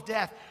angel of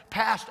death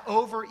passed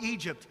over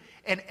Egypt,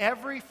 and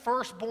every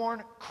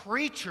firstborn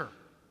creature,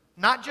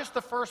 not just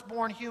the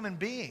firstborn human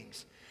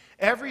beings,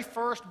 every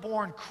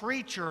firstborn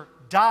creature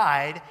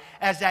died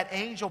as that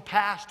angel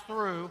passed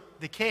through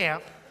the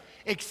camp,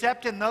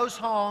 except in those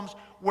homes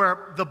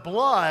where the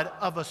blood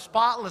of a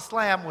spotless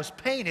lamb was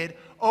painted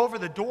over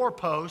the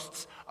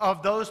doorposts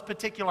of those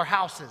particular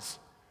houses.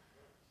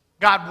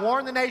 God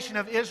warned the nation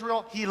of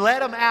Israel. He let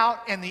them out,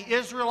 and the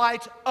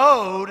Israelites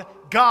owed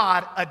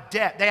God a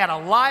debt. They had a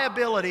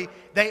liability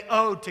they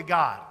owed to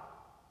God.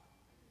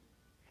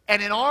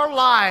 And in our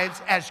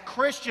lives as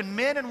Christian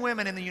men and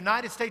women in the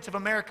United States of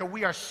America,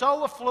 we are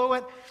so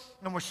affluent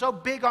and we're so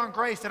big on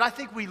grace that I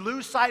think we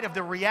lose sight of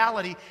the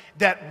reality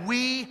that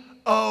we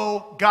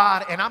owe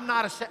God. And I'm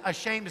not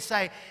ashamed to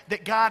say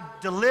that God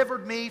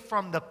delivered me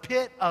from the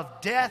pit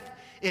of death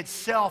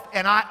itself,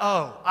 and I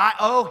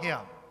owe Him.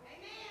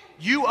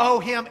 You owe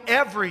Him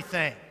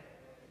everything.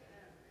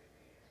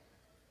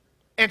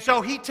 And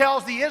so He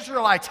tells the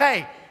Israelites,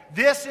 hey,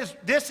 this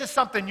is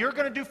something you're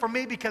going to do for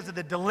me because of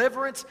the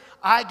deliverance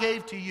I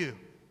gave to you.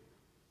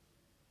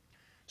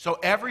 So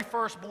every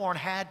firstborn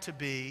had to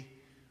be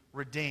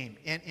redeemed.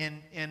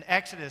 In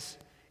Exodus,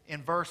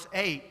 in verse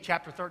 8,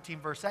 chapter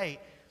 13, verse 8,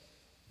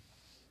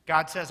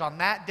 God says, on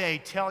that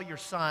day, tell your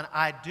son,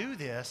 I do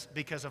this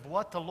because of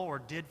what the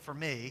Lord did for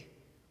me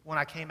when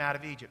I came out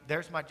of Egypt.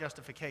 There's my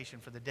justification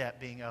for the debt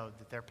being owed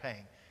that they're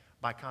paying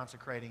by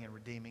consecrating and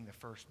redeeming the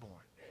firstborn.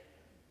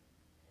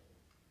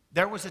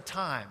 There was a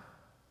time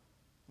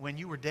when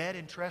you were dead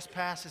in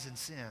trespasses and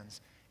sins,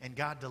 and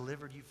God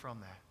delivered you from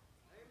that.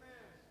 Amen.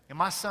 And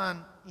my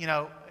son,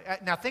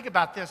 now think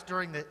about this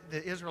during the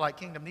Israelite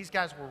kingdom. These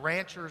guys were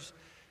ranchers.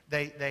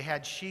 They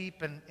had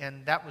sheep,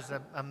 and that was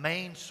a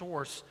main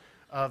source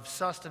of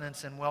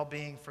sustenance and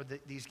well-being for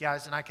these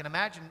guys. And I can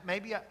imagine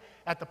maybe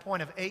at the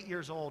point of 8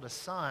 years old, a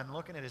son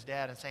looking at his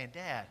dad and saying,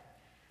 Dad,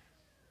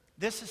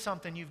 this is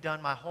something you've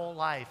done my whole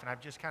life, and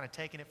I've just kind of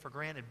taken it for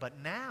granted. But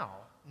now,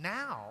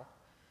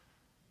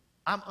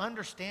 I'm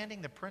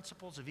understanding the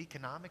principles of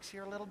economics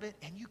here a little bit,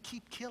 and you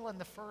keep killing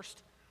the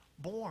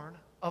firstborn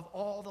of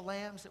all the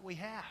lambs that we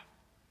have.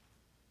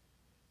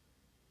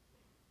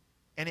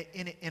 And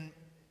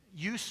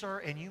you, sir,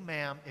 and you,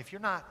 ma'am, if you're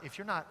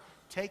not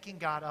taking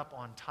God up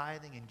on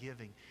tithing and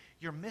giving,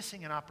 you're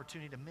missing an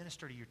opportunity to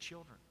minister to your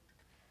children.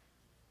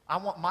 I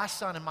want my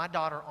son and my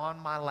daughter on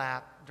my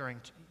lap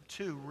during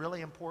two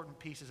really important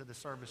pieces of the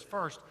service.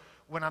 First,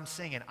 when I'm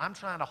singing, I'm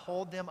trying to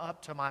hold them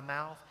up to my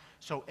mouth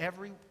so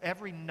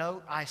every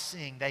note I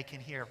sing, they can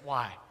hear.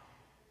 Why?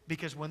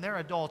 Because when they're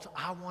adults,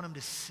 I want them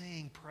to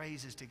sing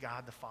praises to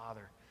God the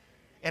Father.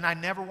 And I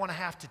never want to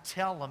have to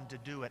tell them to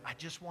do it. I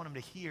just want them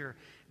to hear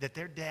that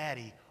their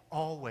daddy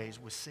always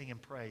was singing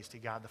praise to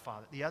God the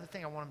Father. The other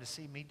thing I want them to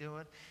see me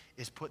doing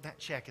is putting that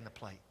check in the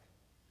plate.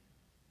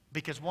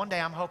 Because one day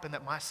I'm hoping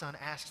that my son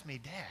asks me,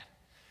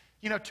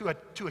 Dad, to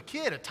a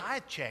kid, a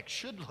tithe check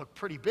should look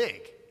pretty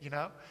big,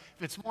 If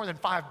it's more than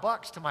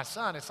 $5 to my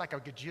son, it's like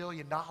 $1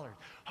 gajillion.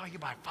 Oh, you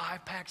buy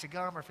 5 packs of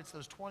gum, or if it's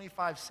those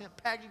 25-cent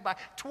packs, you buy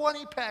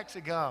 20 packs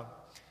of gum.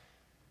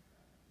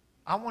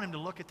 I want him to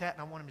look at that,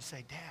 and I want him to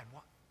say, Dad,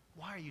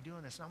 why are you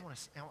doing this? And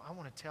I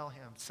want to tell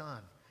him,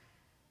 son,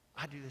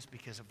 I do this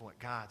because of what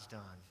God's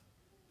done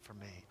for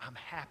me. I'm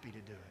happy to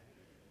do it.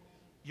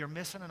 You're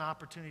missing an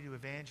opportunity to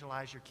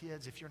evangelize your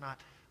kids if you're not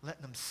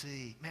letting them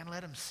see. Man,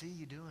 let them see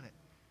you doing it.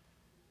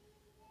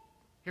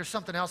 Here's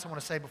something else I want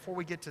to say before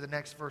we get to the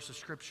next verse of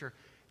Scripture.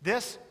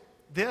 This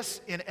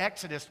in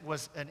Exodus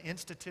was an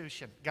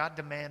institution. God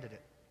demanded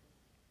it.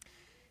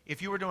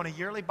 If you were doing a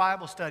yearly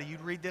Bible study,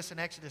 you'd read this in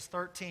Exodus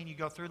 13. You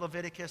go through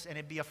Leviticus, and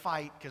it'd be a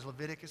fight because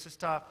Leviticus is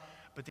tough.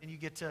 But then you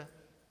get to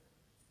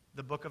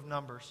the book of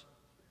Numbers.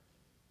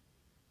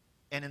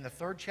 And in the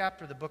 3rd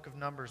chapter of the book of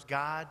Numbers,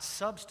 God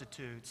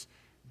substitutes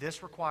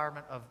this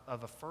requirement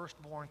of a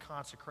firstborn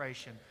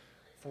consecration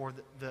for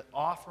the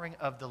offering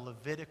of the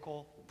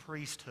Levitical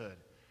priesthood.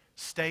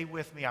 Stay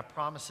with me. I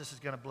promise this is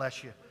going to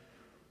bless you.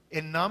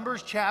 In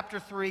Numbers chapter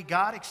 3,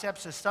 God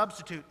accepts a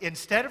substitute.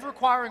 Instead of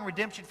requiring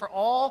redemption for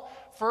all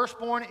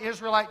firstborn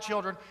Israelite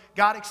children,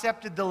 God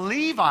accepted the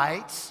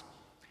Levites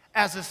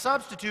as a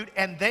substitute,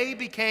 and they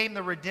became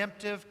the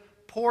redemptive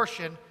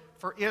portion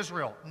for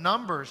Israel.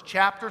 Numbers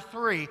chapter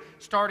 3,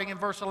 starting in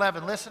verse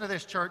 11. Listen to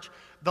this, church.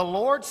 The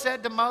Lord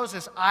said to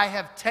Moses, I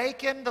have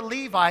taken the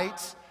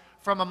Levites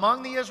from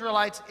among the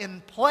Israelites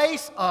in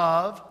place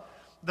of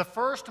the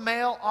first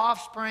male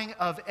offspring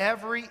of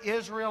every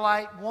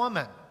Israelite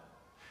woman.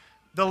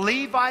 The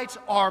Levites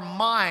are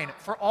mine,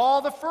 for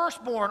all the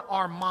firstborn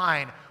are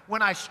mine.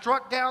 When I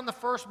struck down the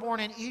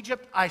firstborn in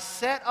Egypt, I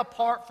set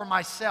apart for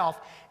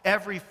myself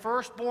every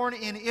firstborn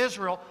in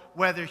Israel,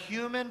 whether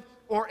human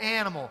or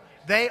animal.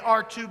 They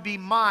are to be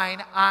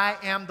mine. I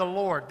am the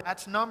Lord.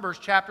 That's Numbers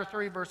chapter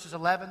 3, verses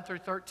 11 through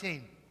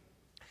 13.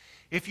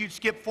 If you'd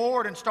skip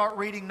forward and start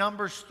reading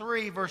Numbers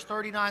 3, verse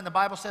 39, the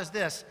Bible says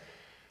this: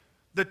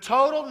 the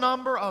total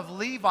number of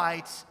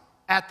Levites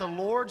at the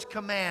Lord's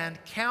command,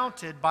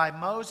 counted by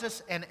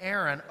Moses and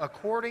Aaron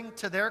according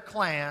to their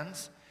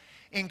clans,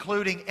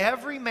 including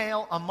every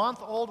male a month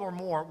old or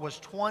more, was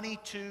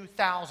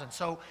 22,000.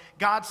 So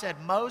God said,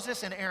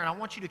 Moses and Aaron, I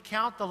want you to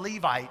count the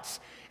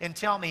Levites and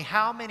tell me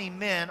how many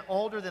men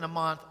older than a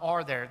month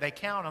are there. They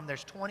count them,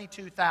 there's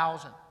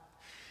 22,000.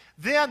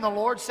 Then the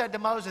Lord said to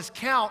Moses,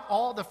 count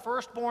all the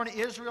firstborn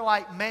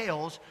Israelite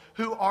males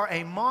who are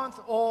a month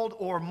old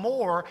or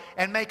more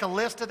and make a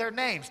list of their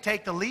names.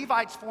 Take the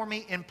Levites for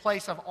me in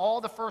place of all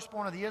the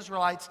firstborn of the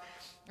Israelites,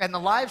 and the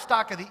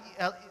livestock of the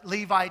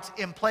Levites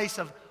in place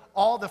of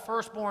all the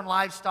firstborn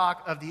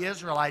livestock of the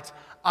Israelites.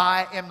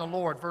 I am the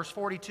Lord. Verse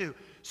 42.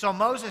 So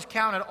Moses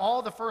counted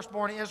all the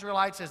firstborn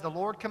Israelites as the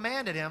Lord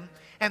commanded him,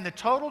 and the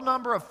total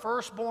number of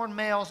firstborn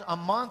males a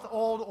month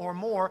old or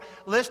more,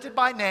 listed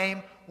by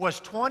name, was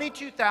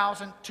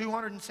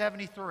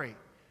 22,273.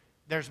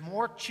 There's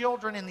more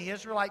children in the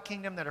Israelite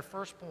kingdom that are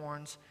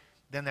firstborns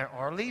than there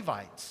are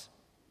Levites.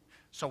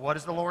 So what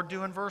does the Lord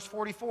do in verse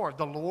 44?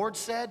 The Lord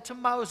said to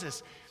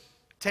Moses,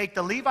 take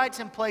the Levites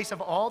in place of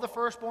all the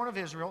firstborn of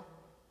Israel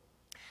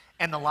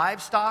and the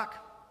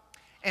livestock,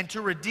 and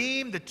to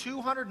redeem the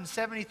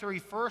 273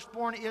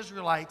 firstborn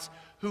Israelites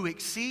who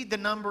exceed the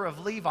number of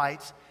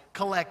Levites,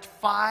 collect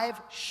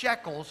 5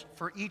 shekels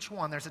for each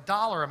one. There's a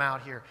dollar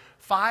amount here.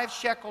 5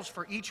 shekels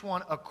for each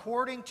one,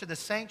 according to the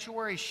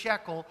sanctuary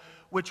shekel,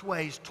 which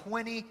weighs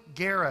 20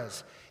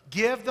 gerahs.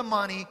 Give the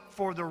money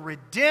for the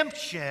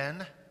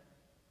redemption.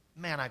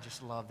 Man, I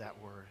just love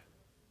that word.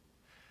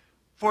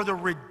 For the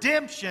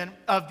redemption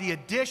of the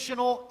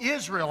additional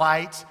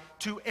Israelites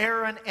to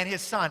Aaron and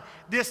his son.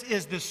 This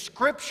is the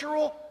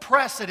scriptural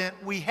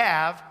precedent we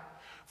have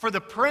for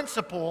the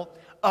principle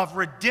of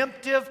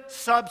redemptive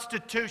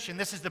substitution.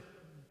 This is the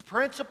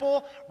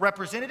principle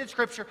represented in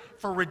Scripture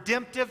for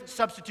redemptive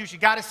substitution.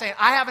 God is saying,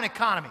 I have an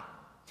economy,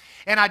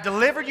 and I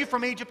delivered you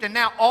from Egypt, and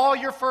now all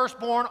your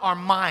firstborn are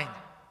mine.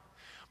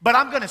 But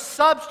I'm going to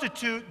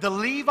substitute the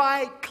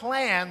Levite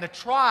clan, the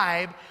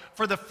tribe,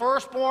 for the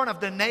firstborn of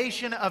the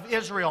nation of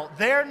Israel.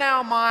 They're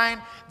now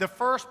mine. The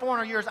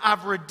firstborn are yours.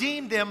 I've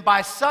redeemed them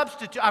by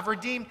substitute. I've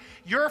redeemed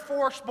your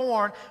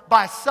firstborn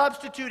by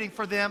substituting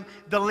for them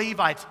the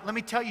Levites. Let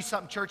me tell you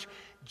something, church.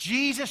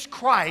 Jesus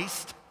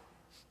Christ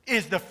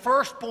is the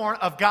firstborn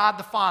of God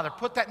the Father.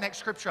 Put that next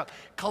scripture up.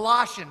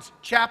 Colossians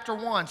chapter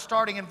 1,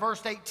 starting in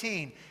verse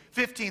 15.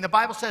 The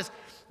Bible says,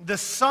 the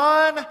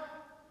Son,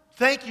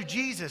 thank you,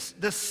 Jesus.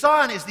 The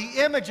Son is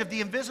the image of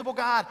the invisible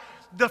God,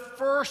 the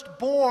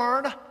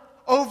firstborn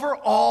over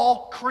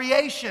all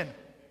creation.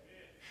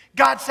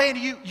 God's saying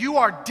to you, you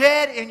are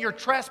dead in your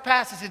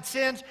trespasses and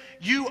sins.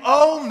 You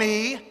owe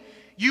me.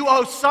 You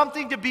owe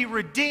something to be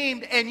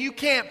redeemed, and you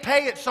can't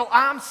pay it, so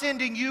I'm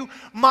sending you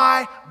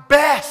my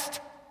best.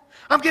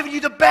 I'm giving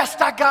you the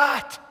best I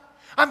got.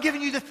 I'm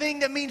giving you the thing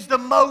that means the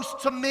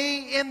most to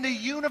me in the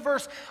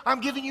universe.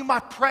 I'm giving you my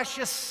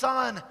precious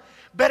Son,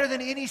 better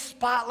than any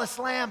spotless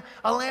lamb,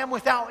 a lamb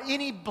without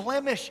any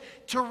blemish,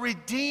 to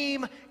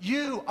redeem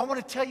you. I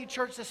want to tell you,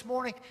 church, this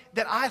morning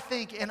that I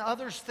think and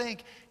others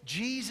think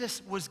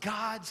Jesus was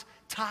God's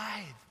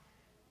tithe.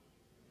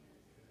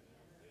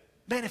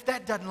 Man, if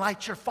that doesn't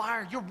light your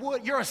fire,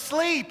 you're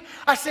asleep.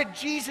 I said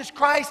Jesus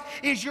Christ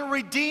is your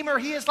Redeemer.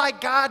 He is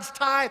like God's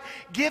tithe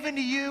given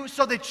to you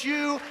so that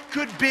you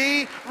could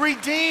be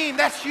redeemed.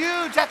 That's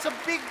huge. That's a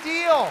big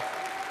deal.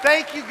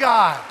 Thank you,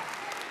 God.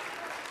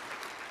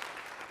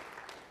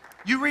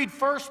 You read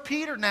 1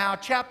 Peter now,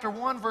 chapter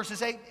 1,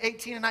 verses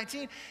 18 and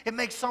 19. It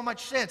makes so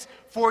much sense.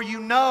 For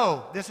you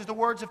know, this is the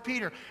words of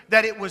Peter,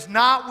 that it was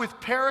not with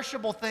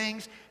perishable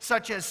things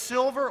such as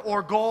silver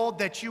or gold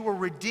that you were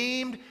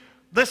redeemed.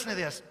 Listen to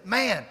this.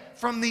 Man,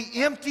 from the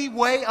empty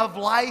way of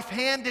life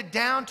handed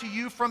down to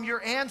you from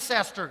your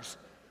ancestors.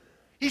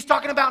 He's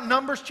talking about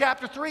Numbers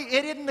chapter 3.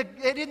 It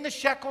isn't the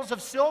shekels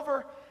of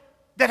silver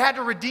that had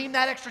to redeem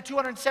that extra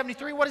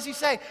 273. What does he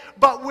say?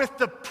 But with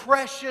the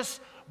precious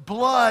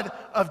blood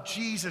of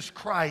Jesus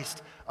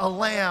Christ, a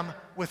lamb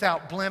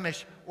without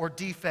blemish or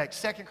defect.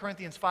 2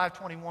 Corinthians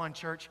 5:21,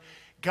 church.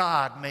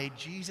 God made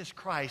Jesus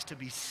Christ to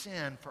be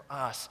sin for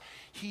us,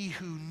 he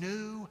who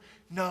knew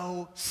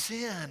no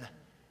sin,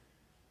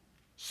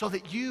 so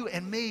that you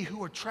and me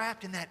who are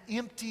trapped in that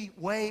empty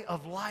way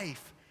of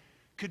life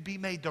could be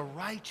made the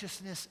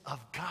righteousness of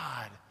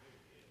God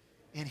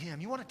in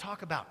him. You want to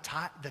talk about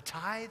the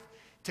tithe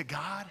to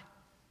God?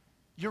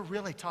 You're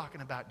really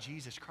talking about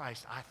Jesus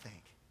Christ, I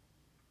think.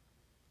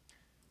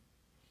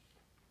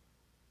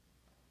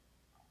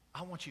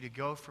 I want you to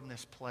go from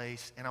this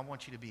place, and I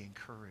want you to be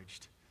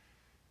encouraged,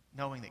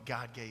 knowing that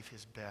God gave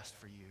his best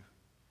for you.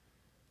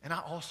 And I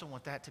also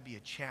want that to be a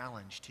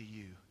challenge to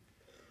you,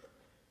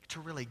 to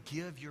really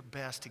give your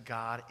best to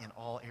God in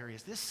all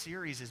areas. This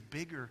series is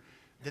bigger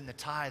than the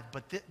tithe,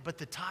 but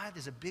the tithe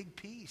is a big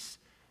piece.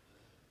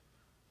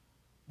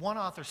 One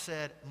author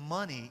said,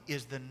 money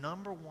is the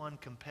number one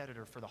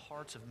competitor for the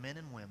hearts of men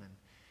and women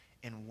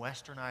in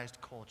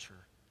westernized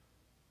culture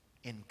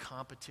in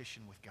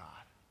competition with God.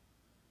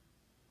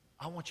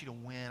 I want you to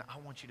win. I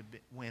want you to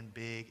win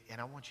big, and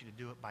I want you to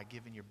do it by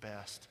giving your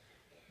best,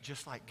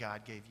 just like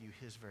God gave you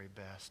his very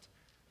best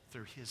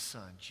through his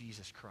Son,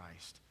 Jesus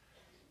Christ,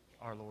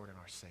 our Lord and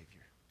our Savior.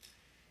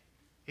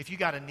 If you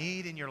got a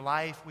need in your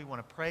life, we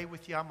want to pray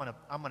with you. I'm going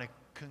to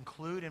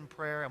conclude in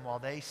prayer, and while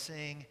they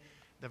sing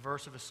the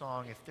verse of a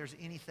song, if there's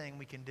anything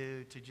we can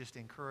do to just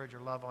encourage or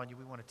love on you,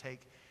 we want to take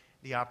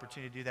the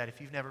opportunity to do that.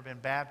 If you've never been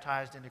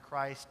baptized into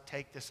Christ,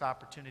 take this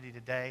opportunity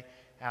today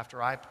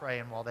after I pray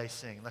and while they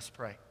sing. Let's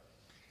pray.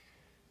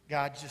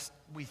 God,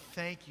 we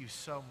thank you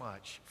so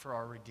much for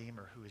our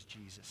Redeemer, who is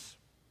Jesus.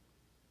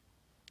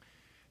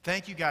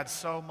 Thank you, God,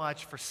 so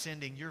much for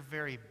sending your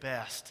very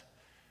best,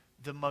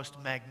 the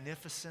most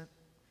magnificent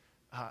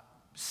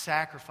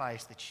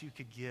sacrifice that you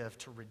could give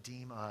to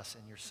redeem us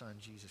in your Son,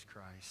 Jesus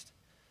Christ.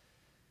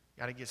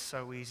 God, it gets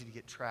so easy to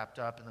get trapped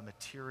up in the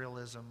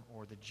materialism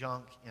or the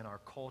junk in our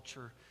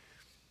culture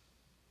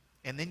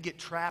and then get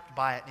trapped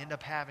by it and end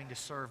up having to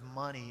serve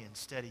money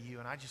instead of you.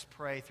 And I just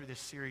pray through this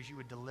series you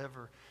would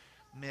deliver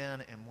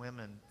men and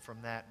women from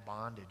that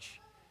bondage.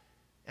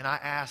 And I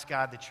ask,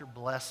 God, that your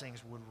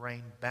blessings would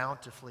rain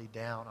bountifully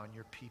down on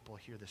your people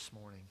here this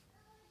morning.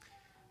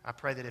 I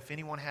pray that if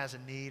anyone has a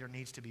need or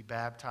needs to be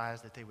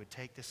baptized, that they would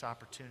take this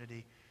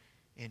opportunity.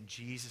 In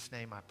Jesus'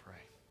 name I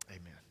pray.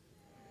 Amen.